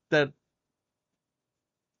 That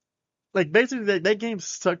like basically that game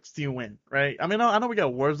sucks you in, right? I mean, I know we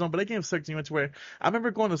got Warzone, but that game sucks you into where I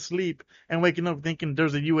remember going to sleep and waking up thinking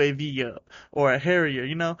there's a UAV up or a Harrier,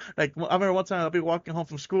 you know? Like I remember one time I'll be walking home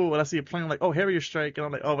from school and I see a plane like, oh, Harrier strike, and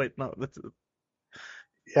I'm like, oh wait, no, that's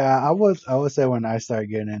Yeah, I would say when I started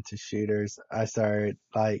getting into shooters, I started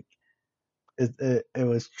like it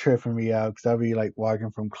was tripping me out because I'd be like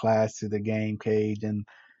walking from class to the game cage and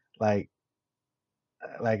like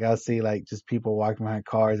I'll see like just people walking behind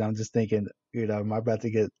cars. I'm just thinking, am I about to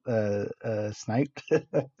get sniped?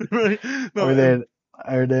 right. No, or then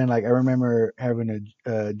or then like I remember having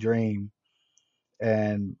a dream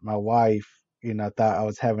and my wife, thought I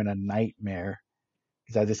was having a nightmare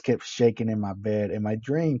because I just kept shaking in my bed and my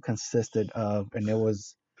dream consisted of and it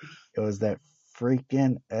was that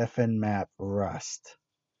freaking effing map Rust.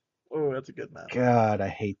 oh, that's a good map. God, I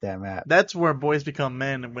hate that map. That's where boys become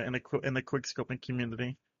men in the quick scoping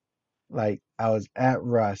community. Like I was at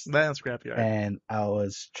Rust That and Scrapyard. and I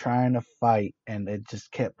was trying to fight and it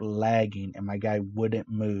just kept lagging and my guy wouldn't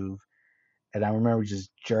move. And I remember just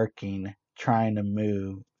jerking, trying to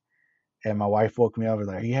move. And my wife woke me up and was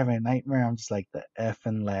like, are you having a nightmare? I'm just like the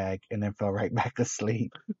effing lag and then fell right back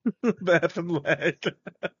asleep. Bad and lag.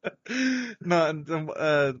 No,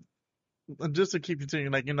 and just to keep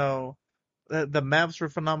continuing, like, the maps were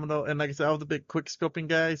phenomenal. And like I said, I was a big quick scoping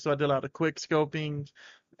guy, so I did a lot of quick scoping.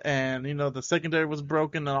 And the secondary was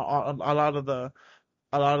broken, and a lot of the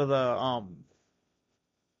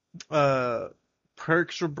uh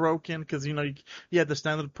perks were broken because you had the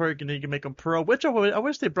standard perk and then you can make them pro, which I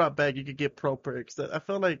wish they brought back. You could get pro perks. That I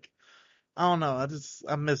felt like I don't know.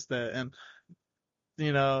 I missed that, and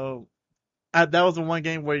you know. That was the one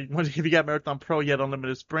game where if you got Marathon Pro, you had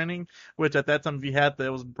unlimited sprinting, which at that time, if you had that, it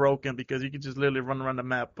was broken because you could just literally run around the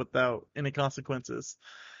map without any consequences.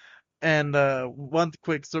 And one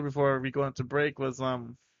quick story before we go into break was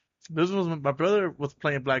this was when my brother was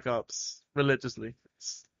playing Black Ops religiously,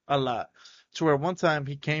 a lot, to where one time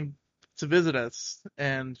he came to visit us,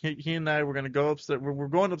 and he and I were gonna go upstairs. We're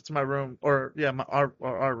going up to my room, or yeah, our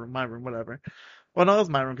room, my room, whatever. Well, no, it was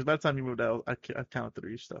my room because by the time he moved out, I counted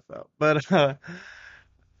threw stuff out. But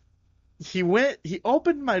he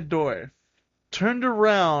opened my door, turned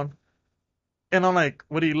around, and I'm like,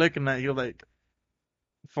 "What are you looking at?" You're like,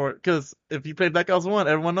 because if you play Black Ops 1,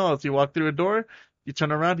 everyone knows you walk through a door, you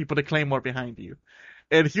turn around, you put a claymore behind you.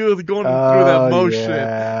 And he was going through that Oh motion.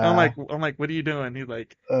 yeah. I'm like, what are you doing? He's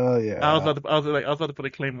like, Oh I was yeah. about to, I was like, I was about to put a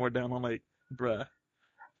claymore down. I'm like, bruh.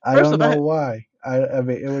 I First don't off, know why. I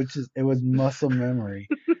mean it was muscle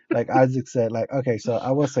memory. Like Isaac said, like, okay, so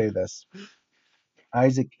I will say this.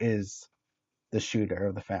 Isaac is the shooter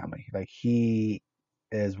of the family. Like he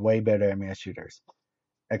is way better at me at shooters,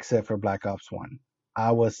 except for Black Ops One.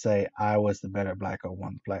 I would say I was the better Black Ops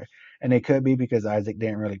One player, and it could be because Isaac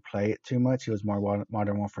didn't really play it too much. He was more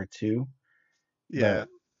Modern Warfare Two, but yeah.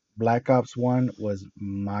 Black Ops One was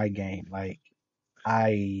my game. Like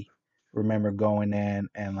I remember going in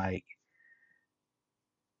and like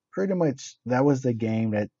pretty much that was the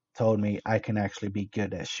game that told me I can actually be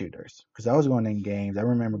good at shooters because I was going in games. I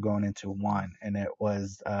remember going into one and it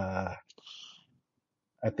was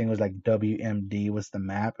I think it was like WMD was the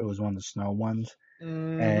map. It was one of the snow ones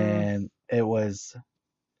Hmm. and it was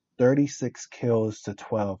 36 kills to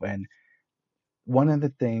 12. And one of the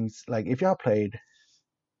things, like if y'all played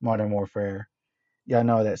Modern Warfare, y'all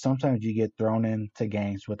know that sometimes you get thrown into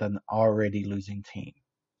games with an already losing team.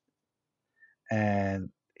 And,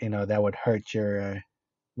 that would hurt your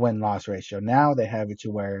win loss ratio. Now they have it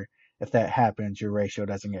to where if that happens, your ratio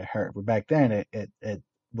doesn't get hurt. But back then, it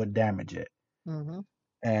would damage it. Hmm.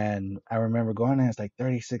 And I remember going in, it's like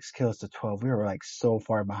 36 kills to 12. We were like so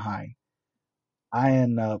far behind. I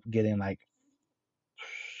ended up getting like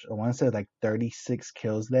I want to say like 36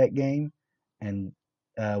 kills that game, and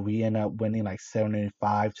we end up winning like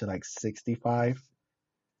 75 to like 65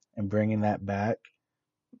 and bringing that back.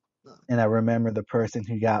 And I remember the person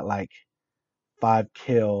who got like 5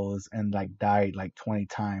 kills and like died like 20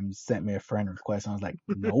 times sent me a friend request. I was like,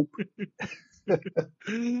 nope.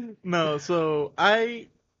 No, so I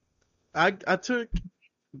took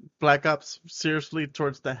Black Ops seriously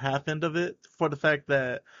towards the half end of it for the fact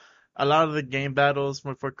that a lot of the game battles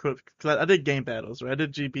were for quick. Cause I did game battles, right? I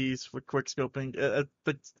did GBs for quick scoping.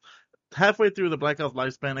 But halfway through the Black Ops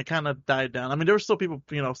lifespan, it kind of died down. I mean, there were still people,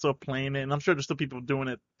 still playing it, and I'm sure there's still people doing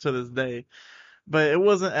it to this day. But it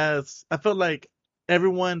wasn't as I felt like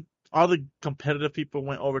everyone. all the competitive people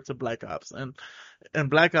went over to Black Ops, and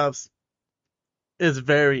Black Ops is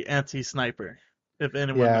very anti-sniper. If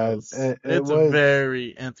anyone Yeah, knows, it it's was.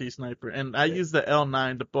 very anti-sniper. And I used the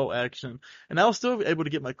L9, the bolt action, and I was still able to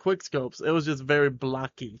get my quick scopes. It was just very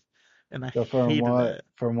blocky, and I So hated that.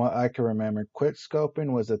 from what I can remember, quick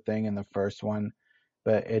scoping was a thing in the first one,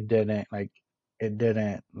 but it didn't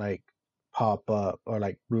like pop up or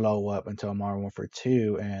like blow up until Modern Warfare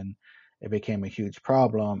 2, and it became a huge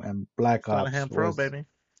problem. And Slaughterham Pro, baby.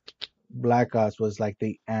 Black Ops was like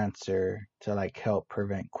the answer to like help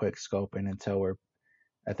prevent quick scoping until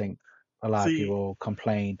I think a lot of See, people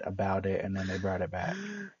complained about it, and then they brought it back.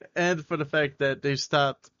 and for the fact that they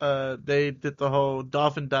stopped, they did the whole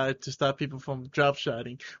dolphin dive to stop people from drop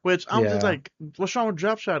shotting, which I'm just Yeah, like, what's wrong with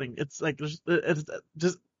drop shotting? It's like, it's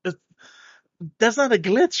just, it's, that's not a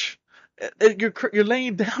glitch. You're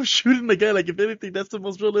laying down shooting the guy. Like, if anything, that's the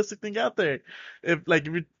most realistic thing out there. If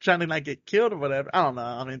you're trying to like get killed or whatever, I don't know.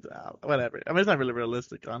 I mean, whatever. I mean, it's not really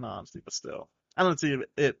realistic, I know, honestly, but still, I don't see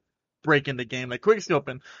it breaking the game. Like quick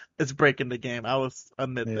scoping, it's breaking the game. I will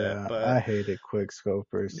admit that, yeah, but I hated quick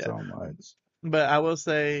scopers yeah. so much. But I will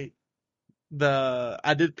say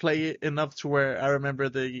I did play it enough to where I remember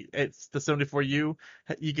it's the 74U.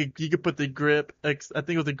 You could put the grip. I think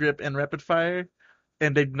it was the grip and rapid fire,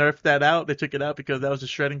 and they nerfed that out. They took it out because that was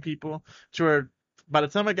just shredding people. To where by the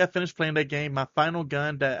time I got finished playing that game, my final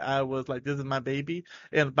gun that I was like, this is my baby.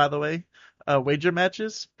 And by the way, wager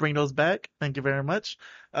matches, bring those back. Thank you very much.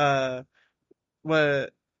 Uh,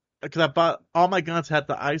 what because I bought all my guns had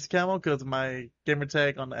the ice camo because my gamer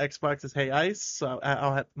tag on the Xbox is Hey Ice, so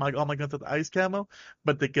I'll have all my guns have the ice camo.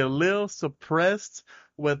 But the Galil suppressed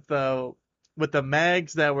with the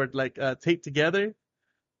mags that were like taped together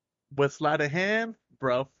with sleight of hand,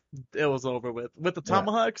 bro, it was over with. With the Yeah,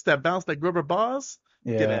 tomahawks that bounced like rubber balls,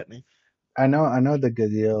 get yeah. at me. I know the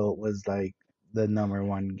Gadil was like the number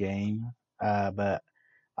one game, but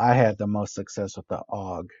I had the most success with the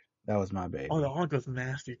AUG. That was my Oh, the baby. AUG was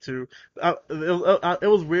nasty too. It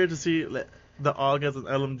was weird to see like, the AUG as an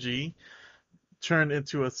LMG turned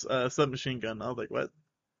into a submachine gun. I was like, what?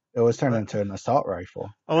 It was turned What? into an assault rifle,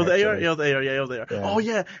 Oh, it was AR? actually. Yeah, it was AR. Yeah, it was AR. Oh, Yeah,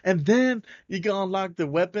 yeah. And then you can unlock the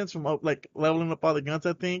weapons from like leveling up all the guns,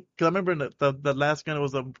 I think. Because I remember in the last gun, it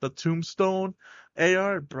was the Tombstone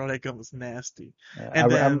AR. Bro, that gun was nasty. yeah. And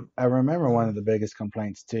then, I remember one of the biggest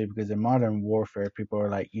complaints too, because in Modern Warfare, people were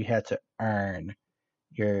like, you had to earn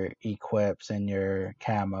your equips and your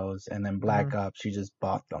camos, and then Black mhm. Ops, you just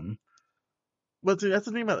bought them. But see, that's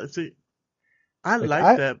the thing about it. See, I Which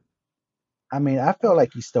like that. I mean, I feel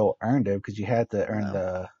like you still earned it because you had to earn No.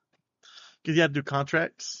 the, Because you had to do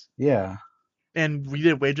contracts. yeah, And we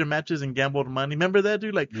did wager matches and gambled money. Remember that,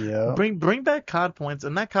 dude? Like, yeah. bring back COD points.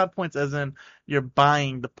 And not COD points as in you're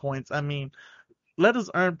buying the points. I mean, let us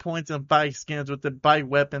earn points and buy skins with it, buy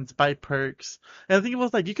weapons, buy perks. And I think it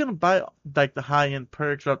was like you couldn't buy like the high end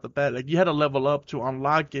perks right off the bat. Like you had to level up to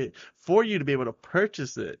unlock it for you to be able to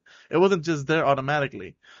purchase it. It wasn't just there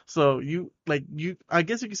automatically. So I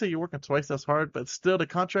guess you could say you're working twice as hard, but still the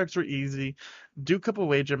contracts were easy. Do a couple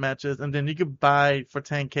wager matches, and then you could buy for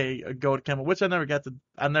 10K a gold camo, which I never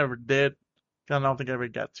did. I don't think I ever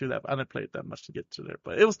got to that. I didn't play it that much to get to there,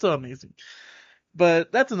 but it was still amazing.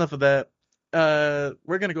 But that's enough of that.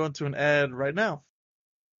 We're gonna go into an ad right now.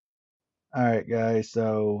 All right, guys.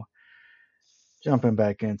 So jumping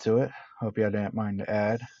back into it. Hope y'all didn't mind the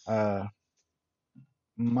ad.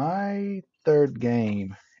 My third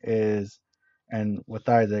game is, and with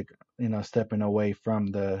Isaac, stepping away from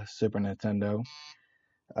the Super Nintendo,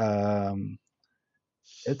 um,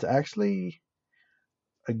 it's actually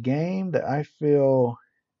a game that I feel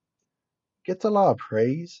gets a lot of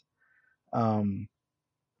praise. Um,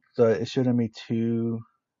 so it shouldn't be too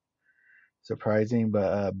surprising,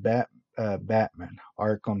 but Batman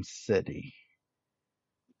Arkham City.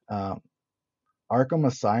 Um, Arkham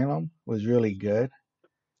Asylum was really good,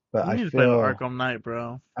 but You I need to play the feel Arkham Knight,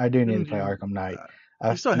 bro. I do need to Didn't play you? Arkham Knight.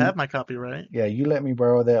 You still You have my copy, right? Yeah, you let me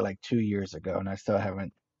borrow that like 2 years ago, and I still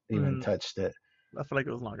haven't even Mm, touched it. I feel like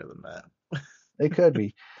it was longer than that. It could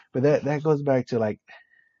be, but that goes back to like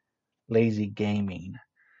lazy gaming.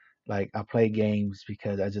 Like I play games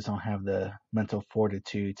because I just don't have the mental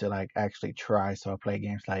fortitude to like actually try. So I play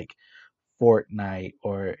games like Fortnite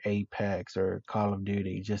or Apex or Call of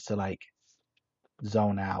Duty just to like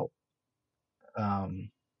zone out.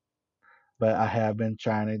 Um, but I have been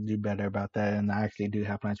trying to do better about that, and I actually do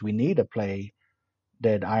have plans. We need to play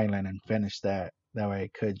Dead Island and finish that. That way, I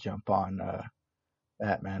could jump on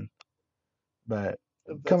Batman. But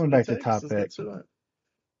If that's coming what it back to takes, let's get topic, to it.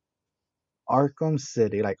 Arkham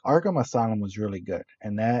City, like Arkham Asylum was really good,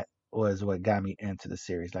 and that. was what got me into the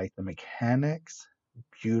series. Like the mechanics,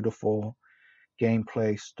 beautiful,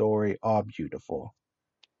 gameplay, story, all beautiful,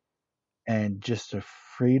 and just the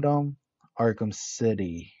freedom Arkham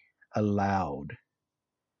City allowed.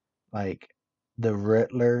 Like the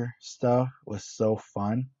Riddler stuff was so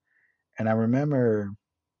fun. And I remember,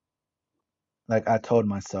 like, I told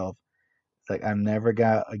myself, like, I never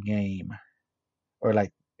got a game or,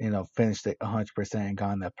 like, finished it 100% and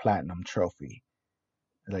gotten that platinum trophy.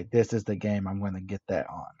 Like, this is the game I'm going to get that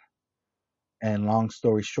on. And long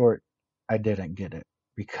story short, I didn't get it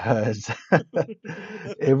because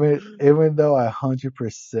even though I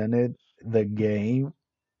 100%ed the game,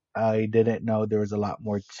 I didn't know there was a lot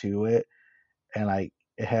more to it. And, like,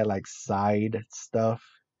 it had, like, side stuff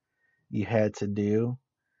you had to do.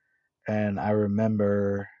 And I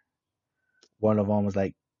remember one of them was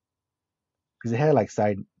like, because it had like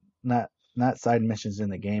not not side missions in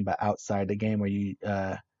the game, but outside the game where you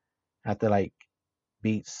have to like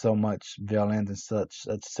beat so much villains in such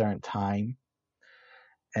a certain time.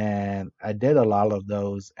 And I did a lot of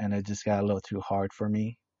those, and it just got a little too hard for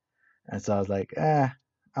me. And so I was like,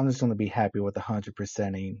 I'm just gonna be happy with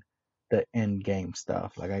 100%ing the end game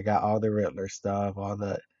stuff. Like I got all the Riddler stuff, all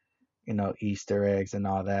the Easter eggs and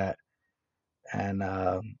all that, and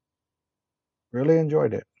really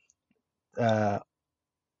enjoyed it. Uh,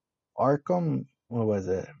 Arkham, what was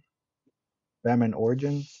it? Batman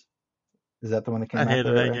Origins? Is that the one that I came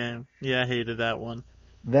hated that after it? game. Yeah, I hated that one.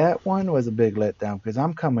 That one was a big letdown because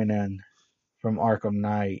I'm coming in from Arkham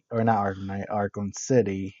Knight, or not Arkham Knight, Arkham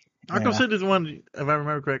City, and Arkham City is one, if I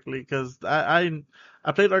remember correctly, because I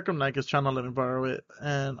played Arkham Knight because Channel let me borrow it,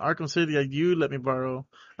 and Arkham City you let me borrow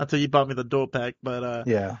until you bought me the dual pack. But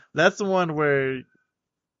yeah, that's the one where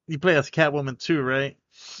you play as Catwoman too, right?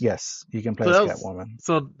 yes, you can play So as that was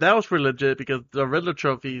Catwoman. pretty legit because the Riddler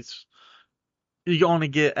trophies you can only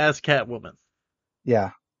get as Catwoman.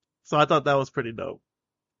 Yeah, So I thought that was pretty dope,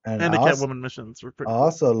 and and the Catwoman missions were I pretty cool.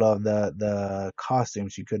 also love the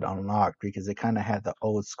costumes you could unlock because it kind of had the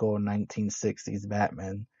old school 1960s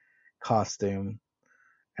Batman costume,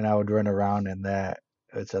 and I would run around in that,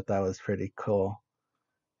 which I thought was pretty cool.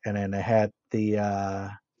 And then it had the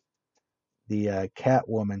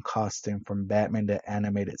Catwoman costume from Batman the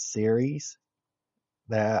Animated Series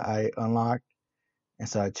that I unlocked, and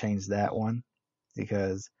so I changed that one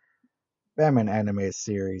because Batman Animated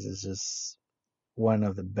Series is just one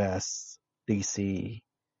of the best DC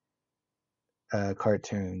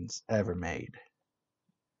cartoons ever made.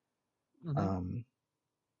 Hmm. Um,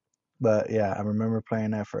 but yeah, I remember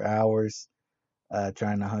playing that for hours,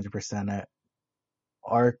 trying to 100% it.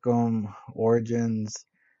 Arkham Origins,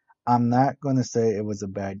 I'm not going to say it was a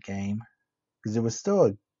bad game because it was still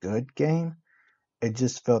a good game. It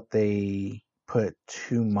just felt they put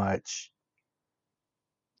too much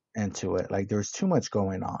into it. Like there was too much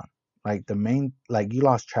going on. Like like you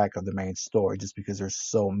lost track of the main story just because there's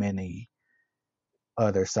so many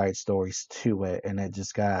other side stories to it, and it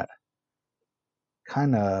just got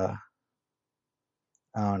kind of,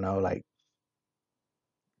 I don't know, like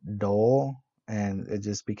dull, and it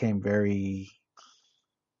just became very,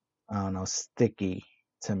 I don't know, sticky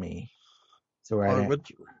to me. So where I Or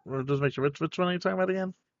didn't just make sure which one are you talking about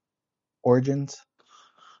again? Origins.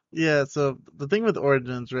 Yeah, so the thing with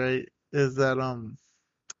Origins, right, is that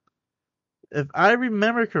if I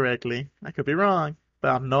remember correctly, I could be wrong,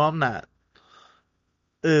 but I know I'm not.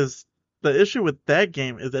 Is the issue with that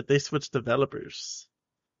game is that they switched developers.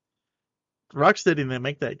 Rocksteady didn't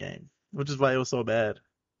make that game, which is why it was so bad.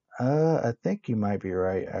 I think you might be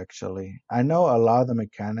right, actually. I know a lot of the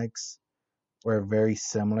mechanics were very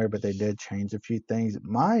similar, but they did change a few things.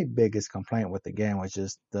 My biggest complaint with the game was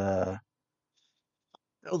just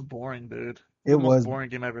It was boring, dude. It was it the most was boring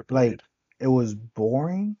game I ever like played. it was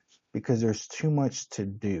boring because there's too much to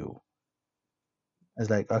do. It's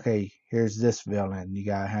like, okay, here's this villain, you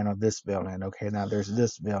gotta handle this villain. Okay, now there's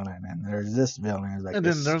this villain and there's this villain. It's like And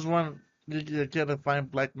then this. there's one you gotta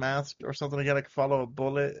find Black Mask or something. You gotta follow a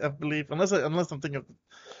bullet, I believe. Unless I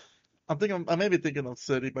may be thinking of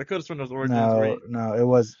City, but I could have sworn there's Origins where No, no, it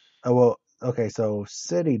was well, okay, so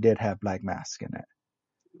City did have Black Mask in it,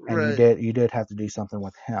 and right, you did have to do something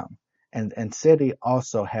with him. And City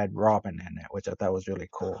also had Robin in it, which I thought was really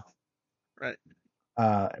cool. right.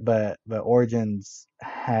 But Origins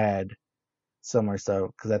had similar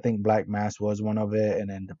stuff because I think Black Mask was one of it, and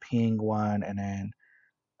then the Ping one, and then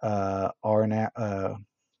Arna,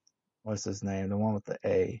 what's his name, the one with the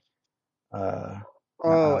A, uh,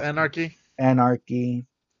 not Oh, Alpha, Anarchy. Anarchy,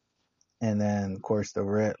 and then of course the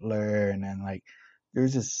Riddler, and then like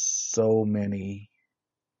there's just so many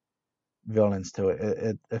villains to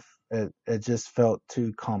it. It just felt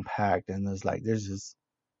too compact, and there's like there's just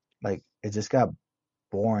like it just got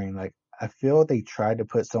boring. Like I feel they tried to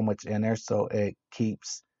put so much in there so it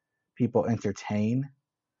keeps people entertained,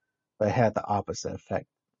 but it had the opposite effect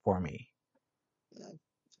for me.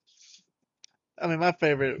 I mean, my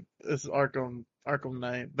favorite is Arkham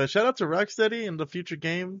Knight. But shout out to Rocksteady and the future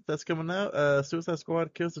game that's coming out. Suicide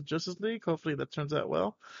Squad Kills the Justice League. Hopefully that turns out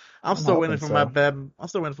well. I'm I'm still waiting hoping for my so. Batman. I'm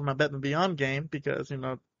still waiting for my Batman Beyond game because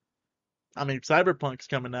I mean, Cyberpunk's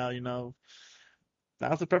coming out.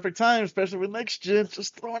 Now's the perfect time, especially with next gen.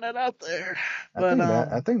 Just throwing it out there. But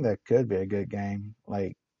I think that could be a good game.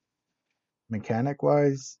 Like mechanic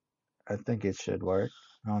wise, I think it should work.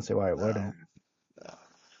 I don't see why it wouldn't. no.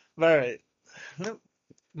 No. All right,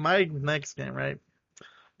 my next game, right?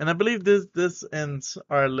 And I believe this ends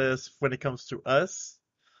our list when it comes to us.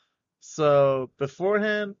 So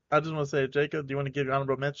beforehand, I just want to say, Jacob, do you want to give your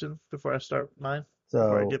honorable mention before I start mine?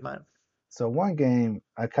 Before I So give mine? so one game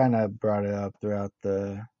I kind of brought it up throughout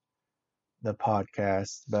the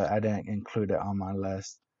podcast, but I didn't include it on my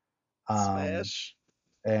list. Um, Smash.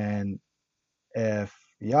 and if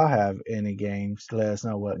y'all have any games, let us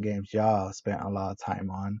know what games y'all spent a lot of time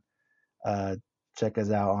on. Uh, check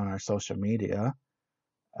us out on our social media.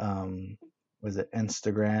 Um, was it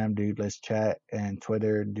Instagram, Dude Let's Chat, and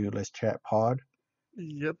Twitter, Dude Let's Chat Pod.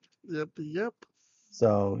 Yep, yep, yep.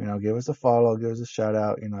 So, give us a follow, give us a shout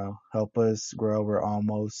out, help us grow. We're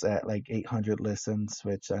almost at like 800 listens,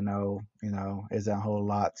 which I know, isn't a whole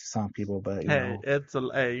lot to some people, but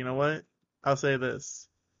Hey, you know what? I'll say this.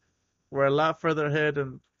 We're a lot further ahead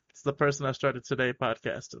than the person I started today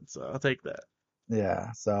podcasting, so I'll take that.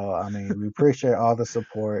 yeah. So, I mean, we appreciate all the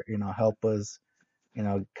support, help us,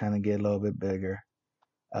 kind of get a little bit bigger.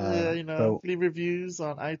 Yeah, But leave reviews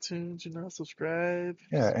on iTunes, subscribe,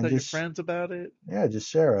 yeah, and tell your friends about it. yeah, just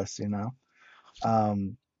share us.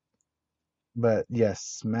 Um, but yes,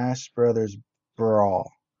 Smash Brothers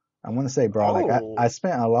Brawl. I want to say Brawl. Like I Oh,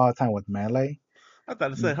 spent a lot of time with Melee. I thought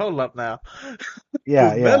to say, hold up now.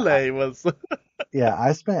 Yeah, Because yeah, Melee was yeah.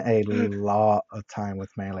 I spent a lot of time with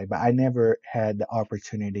Melee, but I never had the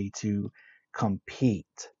opportunity to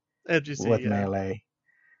compete NGC, with yeah. Melee.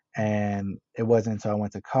 And it wasn't until I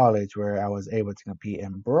went to college where I was able to compete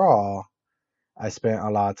in Brawl. I spent a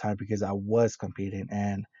lot of time because I was competing,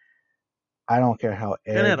 and I don't care how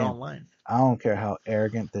And had arrogant online. I don't care how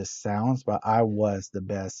arrogant this sounds, but I was the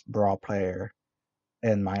best Brawl player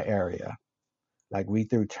in my area. Like we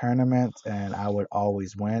threw tournaments and I would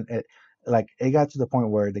always win. It got to the point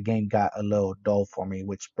where the game got a little dull for me,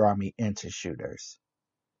 which brought me into shooters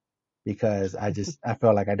because I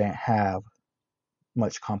felt like I didn't have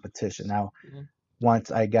much competition. Now, Mhm.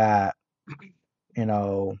 once I got, you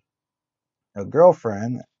know, a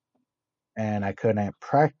girlfriend and I couldn't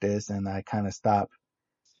practice and I kind of stopped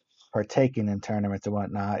partaking in tournaments and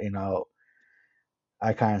whatnot,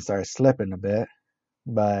 I kind of started slipping a bit.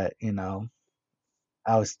 But,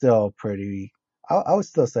 I was still I would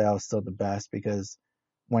still say I was still the best because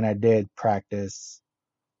when I did practice,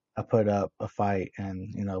 I put up a fight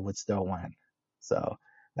and, would still win. So,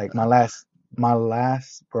 like my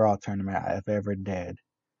last brawl tournament I've ever did,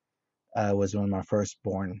 was when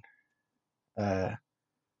uh,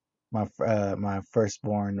 my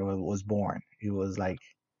firstborn was born. He was like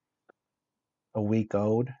a week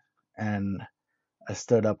old and I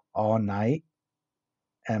stood up all night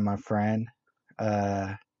and my friend,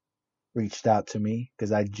 uh, reached out to me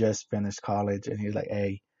because I just finished college and he was like,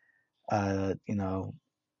 hey, uh, you know,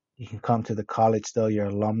 you can come to the college still, you're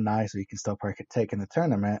alumni, so you can still partake in the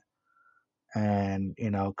tournament and,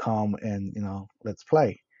 come and, let's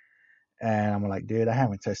play. And I'm like, dude, I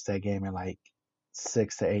haven't touched that game in like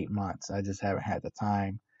 6 to 8 months. I just haven't had the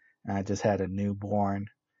time. And I just had a newborn.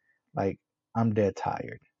 Like, I'm dead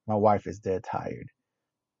tired. My wife is dead tired.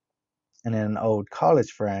 And then an old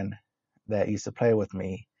college friend that used to play with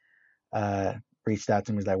me, uh, reached out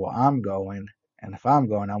to me. He's like, well, I'm going. And if I'm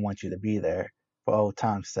going, I want you to be there for old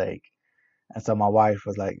time's sake. And so my wife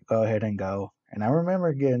was like, go ahead and go. And I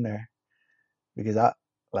remember getting there because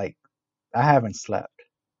like, I haven't slept.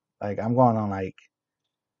 Like, I'm going on like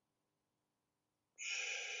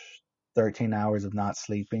 13 hours of not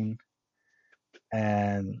sleeping.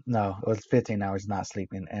 And no, it was 15 hours not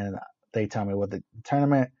sleeping. And they tell me, well, the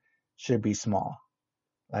tournament should be small.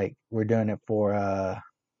 Like, we're doing it for,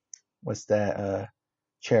 what's that,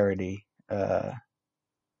 charity?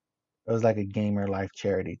 It was like a gamer life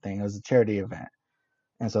charity thing. It was a charity event.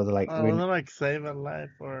 And so they're like, Was it like Save a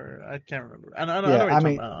Life or I can't remember. I know yeah, what you're I talking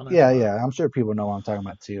mean, about. I know what you're yeah, talking about. yeah. I'm sure people know what I'm talking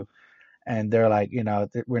about too. And they're like,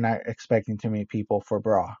 we're not expecting too many people for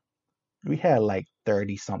bra. We had like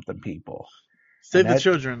 30 something people. And Save the that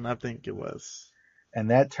Children, I think it was. and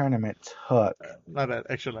that tournament took My bad.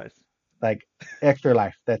 Extra Life. like extra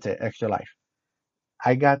life. That's it, extra life.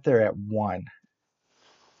 I got there at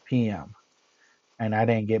 1 p.m. and I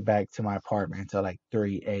didn't get back to my apartment until like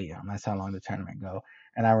 3 a.m. That's how long the tournament go.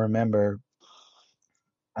 And I remember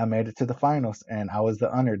I made it to the finals and I was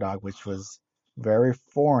the underdog, which was very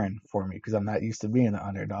foreign for me because I'm not used to being the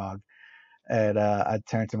underdog. And I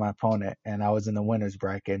turned to my opponent and I was in the winners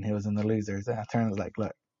bracket and he was in the losers. And I turned and was like,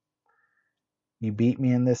 look, you beat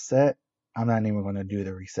me in this set. I'm not even going to do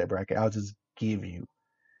the reset bracket. I'll just give you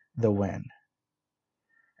the win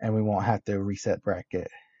and we won't have to reset bracket.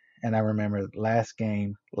 And I remember last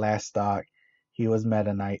game, last stock, he was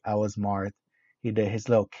Meta Knight, I was Marth. He did his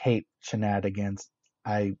little cape shenanigans.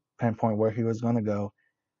 I pinpoint where he was going to go.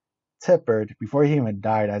 Tippered, before he even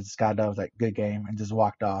died, I just got up, was like, good game, and just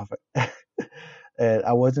walked off. And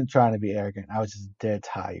I wasn't trying to be arrogant. I was just dead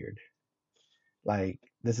tired. Like,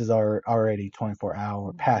 this is already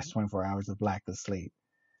past 24 hours of lack of sleep.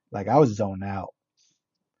 Like, I was zoned out.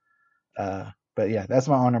 But yeah, that's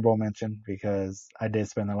my honorable mention because I did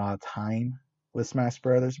spend a lot of time with Smash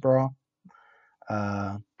Brothers Brawl.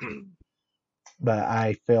 Uh, but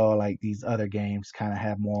I feel like these other games kind of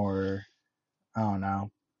have more, I don't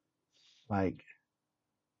know, like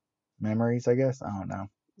memories, I guess. I don't know.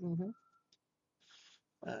 Mm-hmm.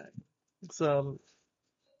 So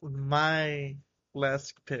my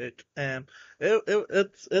last pick, and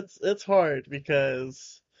it's hard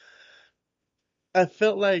because I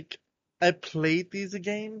felt like I played these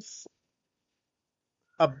games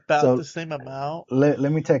about So the same amount. let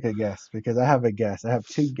me take a guess because I have a guess. I have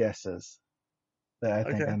two guesses that I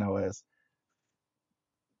think I Okay. know is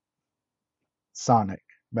Sonic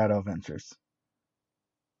Battle Adventures.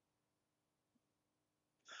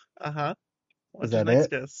 Uh-huh. Is What's your that next it?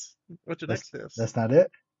 guess? What's your That's next guess? that's not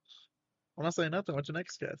it. I'm not saying nothing. What's your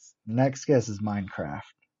next guess? Next guess is Minecraft.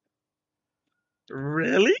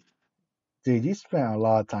 Really? Dude, you spent a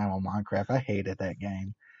lot of time on Minecraft. I hated that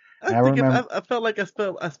game. I And I think remember, I felt like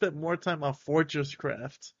I spent more time on Fortress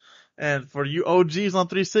Craft, and for you OGs on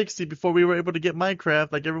 360 before we were able to get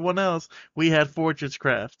Minecraft like everyone else, we had Fortress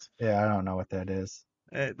Craft. yeah, I don't know what that is.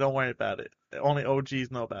 Don't worry about it. Only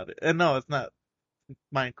OGs know about it. And no, it's not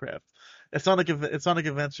Minecraft. It's Sonic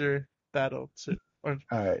Adventure Battle 2.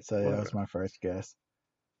 All right, so yeah, that was Or my first guess.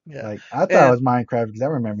 yeah. Like I thought it And was Minecraft because I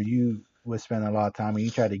remember you was spending a lot of time and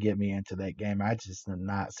you tried to get me into that game. I just did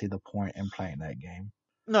not see the point in playing that game.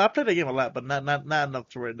 no, I played that game a lot, but not enough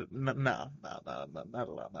to where no, not a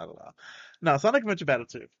lot, not a lot. No, Sonic Adventure Battle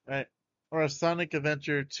 2, right? Or Sonic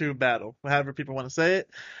Adventure 2 Battle, however people want to say it.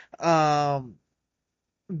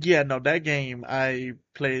 Yeah, no, that game I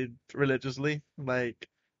played religiously. Like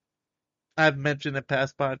I've mentioned in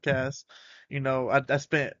past podcasts, I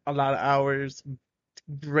spent a lot of hours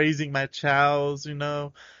raising my chows,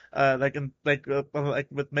 like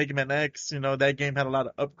with Mega Man X, that game had a lot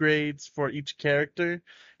of upgrades for each character,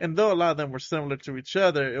 and though a lot of them were similar to each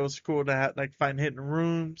other, it was cool to have like find hidden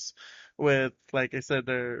rooms with, like I said,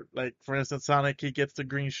 they're like for instance, Sonic he gets the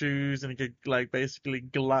green shoes and he could like basically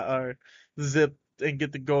or zip and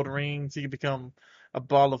get the gold rings. He could become a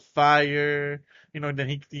ball of fire. Then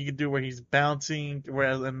he could do where he's bouncing,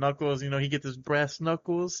 whereas in Knuckles, he gets his brass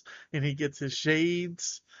knuckles and he gets his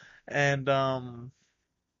shades, and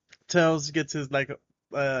Tails gets his like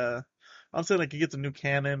I'm saying like he gets a new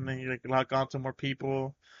cannon and he like lock onto more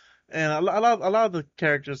people, and a lot of the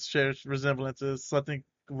characters share resemblances. So I think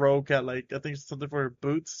Rogue had like I think something for her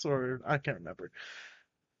boots or I can't remember,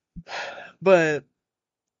 but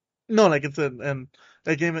no, like it's and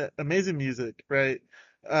that game had amazing music, right?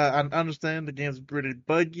 I understand the game's pretty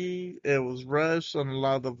buggy. It was rushed, and a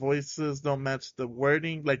lot of the voices don't match the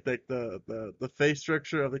wording, like the face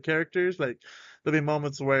structure of the characters. Like there'll be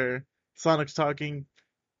moments where Sonic's talking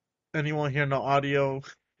and you won't hear no audio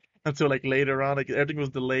until like later on. Like everything was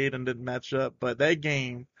delayed and didn't match up. But that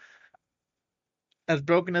game, as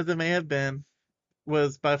broken as it may have been,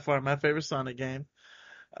 was by far my favorite Sonic game.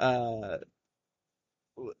 Uh,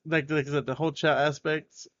 like I said, the whole chat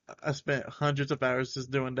aspects, I spent hundreds of hours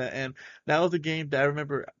just doing that, and that was a game that I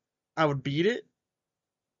remember I would beat it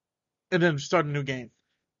and then start a new game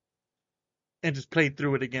and just play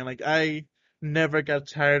through it again. Like I never got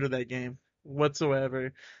tired of that game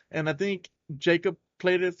whatsoever, and I think Jacob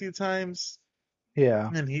played it a few times,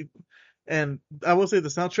 Yeah, and and I will say the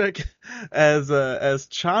soundtrack, as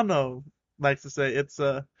Chano likes to say, it's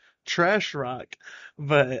a trash rock,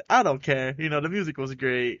 but I don't care. The music was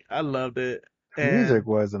great. I loved it, music and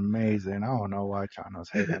was amazing. I don't know why Chano's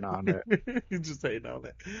hating on it. you just hating on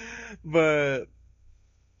it. But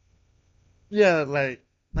Yeah, like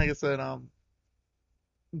I said,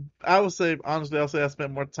 I would say honestly, I'll say I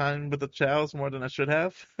spent more time with the Chows more than I should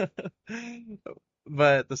have.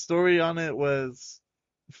 But the story on it was,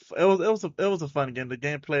 it was a fun game. The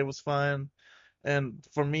gameplay was fun, and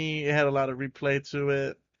for me, it had a lot of replay to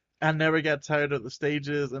it. I never got tired of the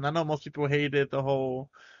stages, and I know most people hated the whole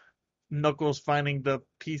Knuckles finding the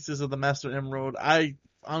pieces of the Master Emerald. I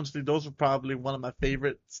honestly, those were probably one of my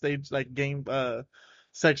favorite stage like game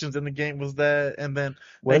sections in the game was that, and then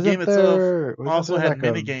that game itself Wasn't also there had like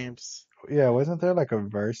mini a games. yeah, wasn't there like a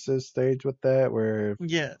versus stage with that where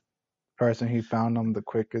Yeah, person who found them the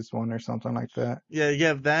quickest one or something like that? yeah, you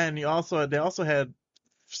have that, and they also had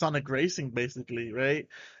Sonic Racing basically, right?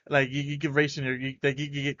 Like you could race in like you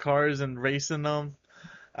could get cars and race in them.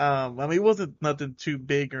 I mean, it wasn't nothing too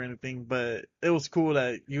big or anything, but it was cool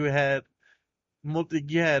that you had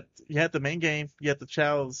the main game, you had the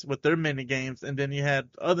Chows with their mini games, and then you had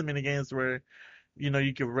other mini games where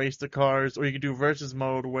you could race the cars, or you could do versus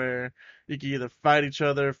mode where you could either fight each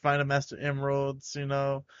other, find a Master Emeralds,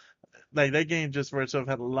 like that game just for itself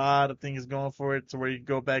had a lot of things going for it to where you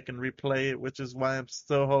go back and replay it, which is why I'm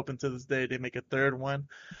still hoping to this day they make a third one.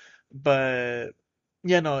 But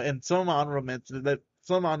yeah, no, and some of my honorable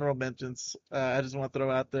mentions I just want to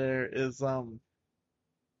throw out there is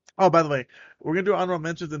oh, by the way, we're gonna do honorable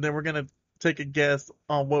mentions, and then we're gonna take a guess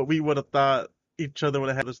on what we would have thought each other would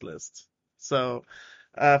have had this list. So,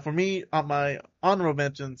 for me, on my honorable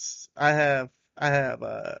mentions, I have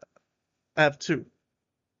two,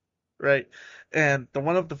 right? And the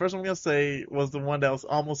first one I'm gonna say was the one that was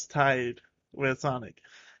almost tied with Sonic,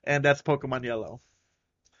 and that's Pokemon Yellow.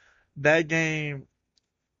 That game,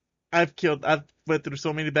 I've went through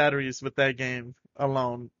so many batteries with that game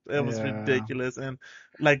alone. It was Yeah, ridiculous. And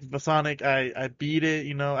like the Sonic, I beat it,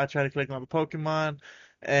 I try to collect all the Pokemon,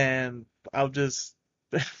 and I'll just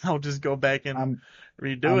I'll just go back and I'm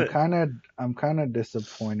redo it. I'm kind of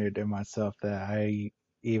disappointed in myself that I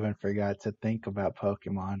even forgot to think about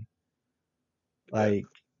Pokemon. Yeah. Like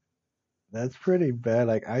that's pretty bad.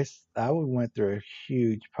 I went through a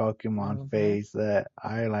huge Pokemon hmm phase that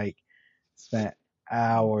I like spent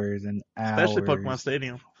hours and Especially Pokemon hours.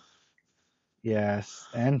 Stadium. Yes,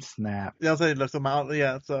 and Snap. Yeah, I'll say look,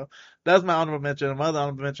 so that's my honorable mention. My other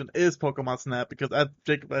honorable mention is Pokemon Snap because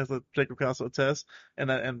Jacob can also attest,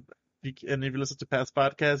 and if you listen to past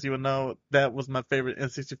podcasts, you will know that was my favorite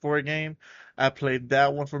N64 game. I played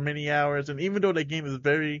that one for many hours, and even though that game is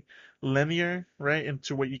very linear, right,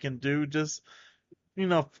 into what you can do, just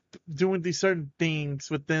doing these certain things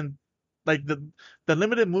within like the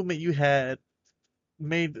limited movement you had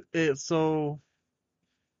made it so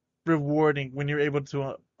rewarding when you're able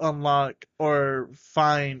to unlock or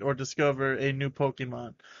find or discover a new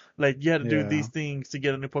Pokemon. Like you had to do Yeah. these things to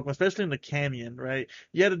get a new Pokemon, especially in the canyon, right?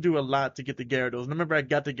 You had to do a lot to get the Gyarados. And I remember I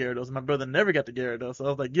got the Gyarados, and my brother never got the Gyarados. So I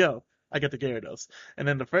was like, yo, I got the Gyarados. And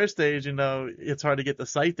then the first stage, it's hard to get the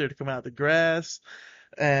Scyther to come out of the grass.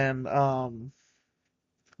 And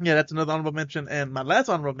yeah, that's another honorable mention. And my last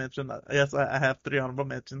honorable mention, yes, I have three honorable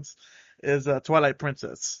mentions, is Twilight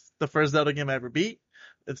Princess, the first Zelda game I ever beat.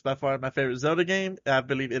 It's by far my favorite Zelda game. I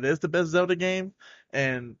believe it is the best Zelda game.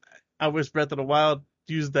 And I wish Breath of the Wild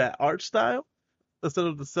used that art style instead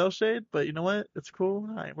of the cell shade, but you know what? It's cool.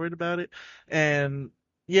 I ain't worried about it. And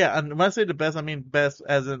yeah, and when I say the best, I mean best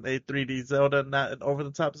as in a 3D Zelda, not an over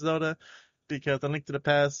the top Zelda, because A Link to the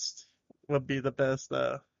Past would be the best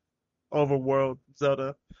overworld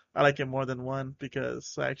Zelda. I like it more than one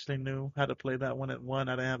because I actually knew how to play that one at one.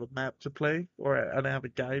 I didn't have a map to play, or I didn't have a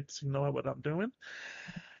guide to know what I'm doing.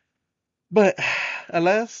 But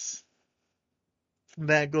alas,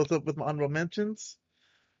 that goes up with my honorable mentions.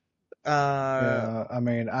 Uh, Yeah, I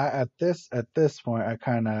mean, I at this point, I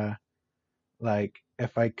kind of like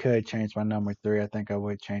if I could change my number three, I think I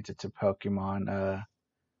would change it to Pokemon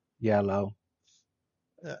Yellow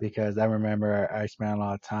uh, because I remember I spent a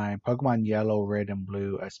lot of time Pokemon Yellow, Red, and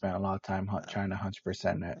Blue. I spent a lot of time uh, trying to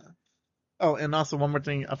 100% it. oh, and also one more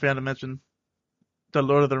thing I forgot to mention: the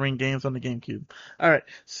Lord of the Ring games on the GameCube. All right,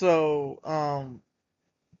 so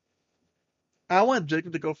I want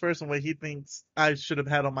Jacob to go first on what he thinks I should have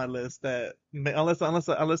had on my list.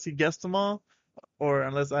 Unless he guessed them all, or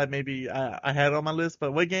unless I had it on my list.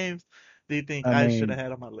 But what games do you think I I should have mean,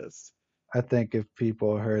 had on my list? I think if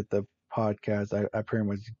people heard the podcast, I pretty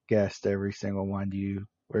much guessed every single one you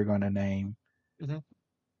were going to name. hmm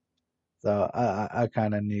So I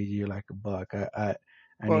kind of knew you like a buck. I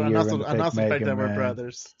knew Well, you were going to and pick also the fact Mega that we're Man.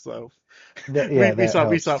 brothers, so Yeah, that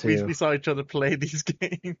helps we too. saw each other play these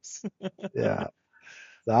games. Yeah.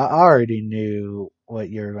 So I already knew what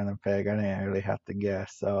you were going to pick. I didn't really have to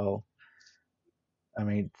guess. So, I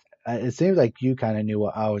mean, it seems like you kind of knew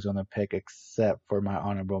what I was gonna pick, except for my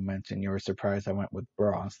honorable mention. You were surprised I went with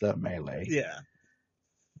Brawl instead of Melee. Yeah.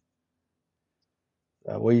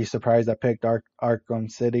 Were you surprised I picked Arkham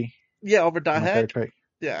City Yeah, over for Die my third Hack. pick?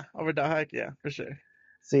 Yeah, over Die Hack. Yeah, for sure.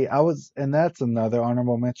 See, and that's another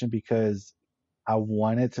honorable mention because I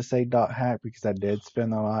wanted to say Dot Hack because I did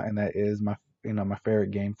spend a lot, and that is my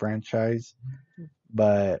favorite game franchise.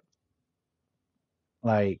 But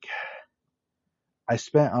like, I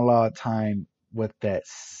spent a lot of time with that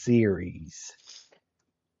series,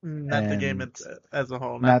 Not the game and as a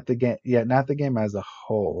whole. Not. not the game as a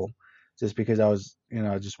whole, just because I was,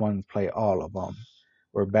 just wanting to play all of them.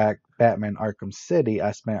 Where Batman Arkham City,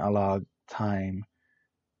 I spent a lot of time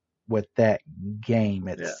with that game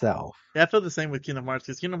Yeah. itself. Yeah, I feel the same with Kingdom Hearts.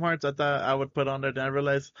 Because Kingdom Hearts, I thought I would put on there. Then I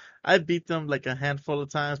realized I beat them like a handful of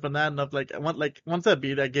times, but not enough. Once I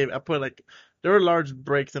beat, I put like there were large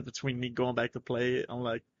breaks in between me going back to play it. I'm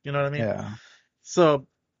like, you know what I mean? Yeah. So,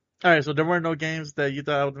 all right. So there were no games that you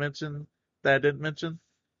thought I would mention that I didn't mention.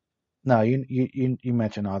 No, you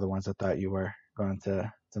mentioned all the ones I thought you were going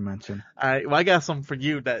to mention. All right. Well, I got some for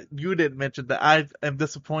you that you didn't mention that I am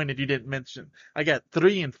disappointed you didn't mention. I got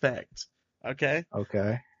three, in fact. Okay.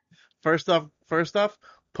 Okay. First off,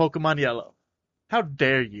 Pokemon Yellow. How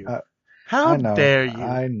dare you? Uh, How I know. dare you?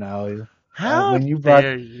 I know. How When you brought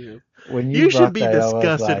dare you? when you You should brought be that up, I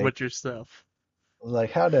disgusted with yourself. was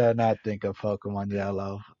like, how did I not think of Pokemon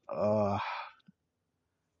Yellow? Uh,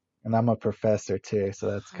 and I'm a professor too,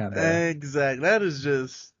 so that's kind of Exactly. That is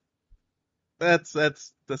just that's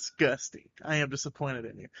disgusting. I am disappointed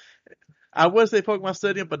in you. I would say Pokemon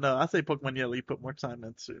Stadium, but no, I say Pokemon Yellow. You put more time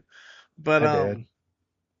into. But I did.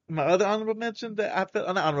 my other honorable mention that I felt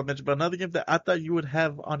not honorable mention, but another game that I thought you would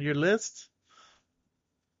have on your list,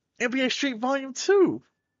 NBA Street Volume 2.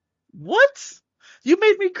 What? You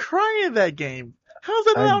made me cry in that game. How's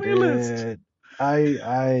that I not on your list? did.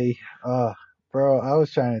 I bro, I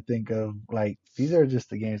was trying to think of like these are just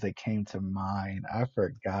the games that came to mind. I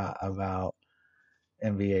forgot about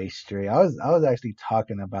NBA Street. I was actually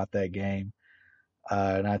talking about that game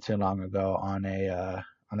not too long ago on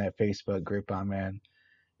that Facebook group I'm in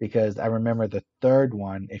because I remember the third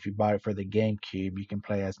one, if you bought it for the GameCube, you can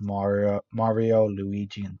play as Mario,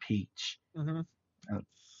 Luigi, and Peach. Hmm. Uh,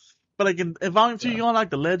 But like in Volume 2, So you unlock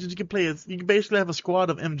the legends. You can play as you can basically have a squad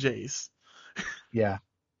of MJs. yeah,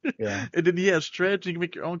 yeah. And then he has Stretch. You can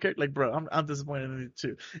make your own character. Like, bro, I'm disappointed in you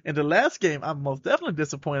too. And the last game I'm most definitely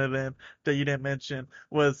disappointed in that you didn't mention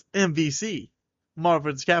was MVC,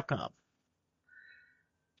 Marvel vs. Capcom.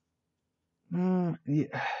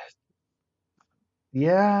 Yeah,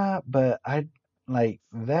 yeah, but I like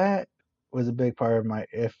that was a big part of my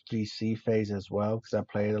FGC phase as well because I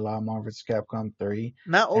played a lot of Marvel vs. Capcom 3,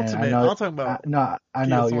 Not and I Ultimate. know I'm talking about no, I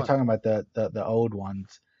know you're PS1. talking about the old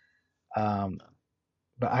ones. Um,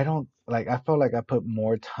 but I don't like. I felt like I put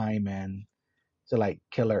more time in to like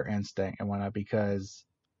Killer Instinct and whatnot because,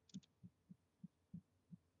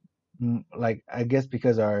 like, I guess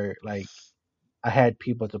because our like I had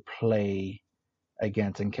people to play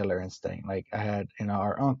against in Killer Instinct. Like I had,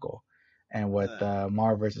 our uncle, and with Uh,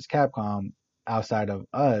 Marvel versus Capcom, outside of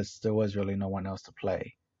us, there was really no one else to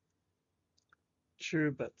play.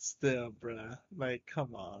 True, but still, bruh. Like,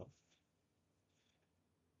 come on.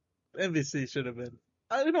 MVC should have been.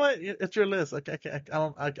 You know what? It's your list. Like, I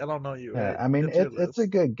don't know you, Yeah, right? I mean It's your it's a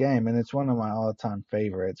list. good game and it's one of my all-time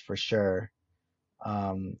favorites for sure.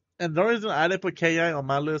 Um, And the reason I didn't put KI on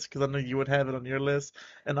my list because I knew you would have it on your list,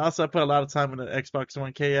 and also I put a lot of time in the Xbox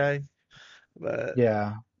One KI. But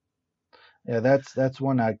yeah, yeah, that's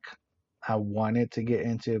one I wanted to get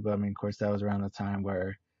into, but I mean, of course, that was around the time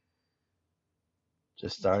where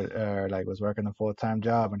just started like was working a full-time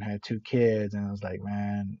job and had two kids, and I was like,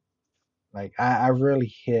 man, like I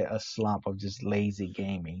really hit a slump of just lazy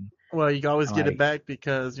gaming. well, you can always And get it like, back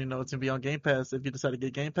because it's gonna be on Game Pass. If you decide to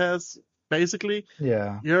get Game Pass, basically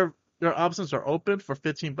yeah, your options are open for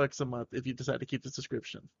 $15 a month if you decide to keep the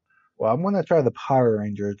subscription. well, I'm gonna try the Power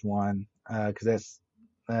Rangers one because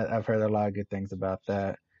I've heard a lot of good things about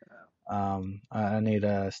that. I need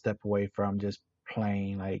to step away from just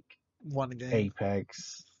playing like One game.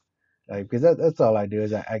 Apex, like because that's all I do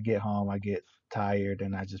is I get home, I get tired,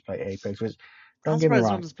 and I just play Apex. Which don't I'm get me surprised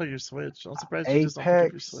you don't wrong, just play your Switch. I'm surprised you just don't pick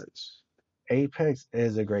up your Apex Switch. Apex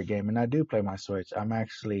is a great game, and I do play my Switch. I'm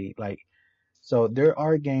actually like, so there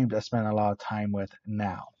are games I spend a lot of time with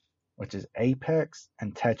now, which is Apex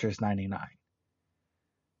and Tetris 99.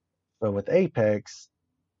 But with Apex,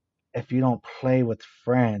 if you don't play with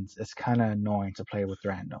friends, it's kind of annoying to play with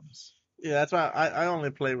randoms. Yeah, that's why I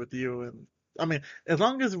only play with you. And I mean, as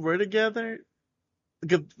long as we're together,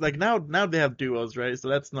 like now they have duos, right? So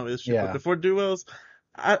that's no issue. But Yeah, before duos,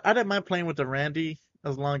 I didn't mind playing with the Randy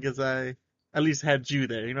as long as I at least had you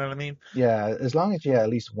there. You know what I mean? yeah. As long as you have at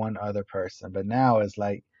least one other person. But now it's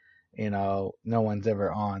like, no one's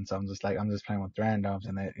ever on, so I'm just playing with randoms,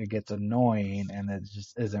 and it gets annoying, and it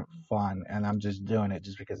just isn't fun. And I'm just doing it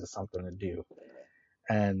just because it's something to do.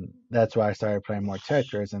 And that's why I started playing more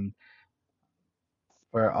Tetris. And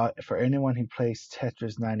for anyone who plays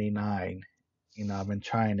Tetris 99, I've been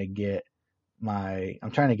trying to get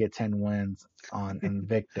I'm trying to get 10 wins on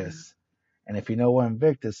Invictus. And if you know what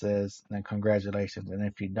Invictus is, then congratulations. And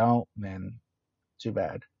if you don't, then too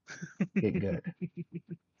bad. Get good.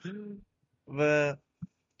 But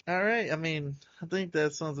all right, I mean, I think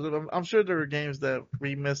that sounds a little. I'm sure there were games that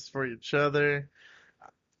we missed for each other.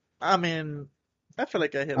 I mean, I feel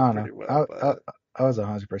like I hit I them don't know. pretty well, but I was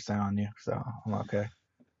 100% on you, so I'm okay.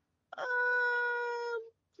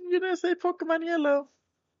 you didn't say Pokemon Yellow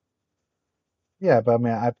Yeah, but I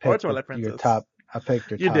mean, or Twilight Princess. I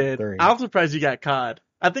picked your You top did. three. I'm surprised you got caught.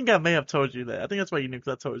 I think I may have told you that. I think that's why you knew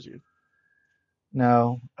because I told you.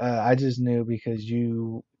 No, I just knew because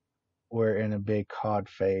you were in a big COD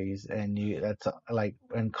phase, and that's like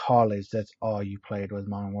in college, that's all you played was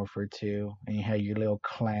Modern Warfare 2, and you had your little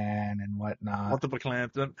clan and whatnot. Multiple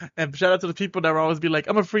clans. And shout out to the people that would always be like,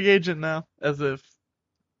 I'm a free agent now. As if,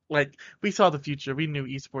 like, we saw the future. We knew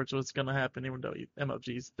esports was going to happen, even though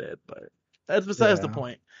MLG's dead. But that's besides the Yeah,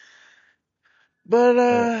 point. But, but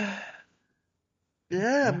yeah, I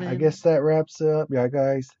yeah, I mean, guess that wraps it up. Yeah,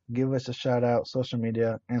 guys, give us a shout out. Social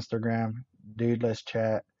media, Instagram, Dude Let's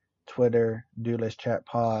Chat, Twitter, Dude Let's Chat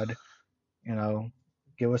Pod. You know,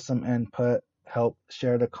 give us some input, help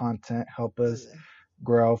share the content, help us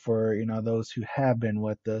grow for, those who have been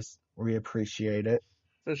with us. We appreciate it.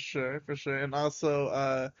 for sure, for sure. And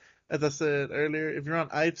also, as I said earlier, if you're on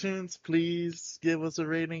iTunes, please give us a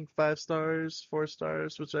rating, 5 stars, 4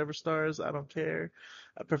 stars, whichever stars. I don't care.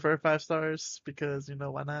 I prefer 5 stars because,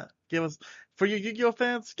 why not? Give us, for you Yu-Gi-Oh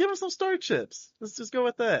fans, give us some star chips. Let's just go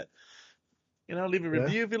with that. Leave a Yeah.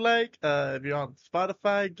 review if you like. If you're on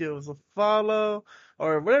Spotify, give us a follow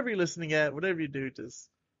or whatever you're listening at, whatever you do, just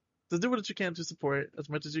do what you can to support as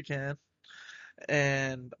much as you can.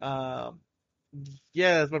 And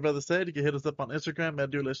yeah, as my brother said, you can hit us up on Instagram at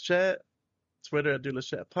Duelist Chat, Twitter at Duelist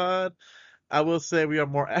Chat Pod. I will say we are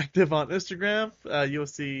more active on Instagram. You'll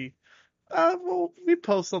see. Well, we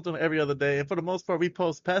post something every other day, and for the most part, we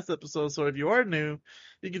post past episodes. So if you are new,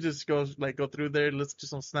 you can just go through there, listen to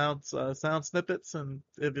some sound snippets, and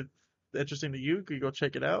if it's interesting to you, you can go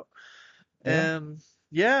check it out. Yeah. And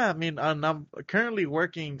yeah, I mean, I'm currently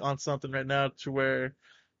working on something right now to where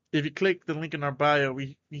if you click the link in our bio,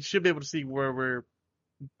 we should be able to see where we're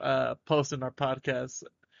posting our podcasts.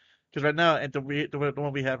 Because right now, and the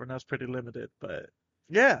one we have right now is pretty limited. But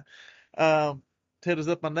yeah, um, hit us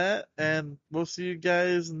up on that, and we'll see you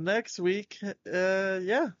guys next week.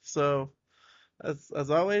 Yeah. So as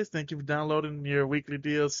always, thank you for downloading your weekly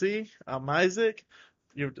DLC. I'm Isaac.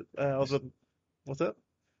 You also, what's up?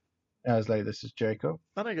 I was like, this is Jacob.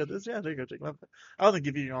 Oh, there you go. There you go, Jake. I was gonna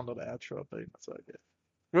give you on the outro, but that's all good.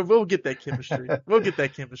 We'll get that chemistry. We'll get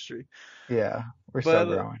that chemistry. Yeah, we're still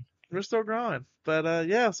But growing. we're still growing. But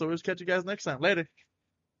yeah, so we'll just catch you guys next time. Later.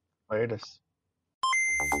 Latest.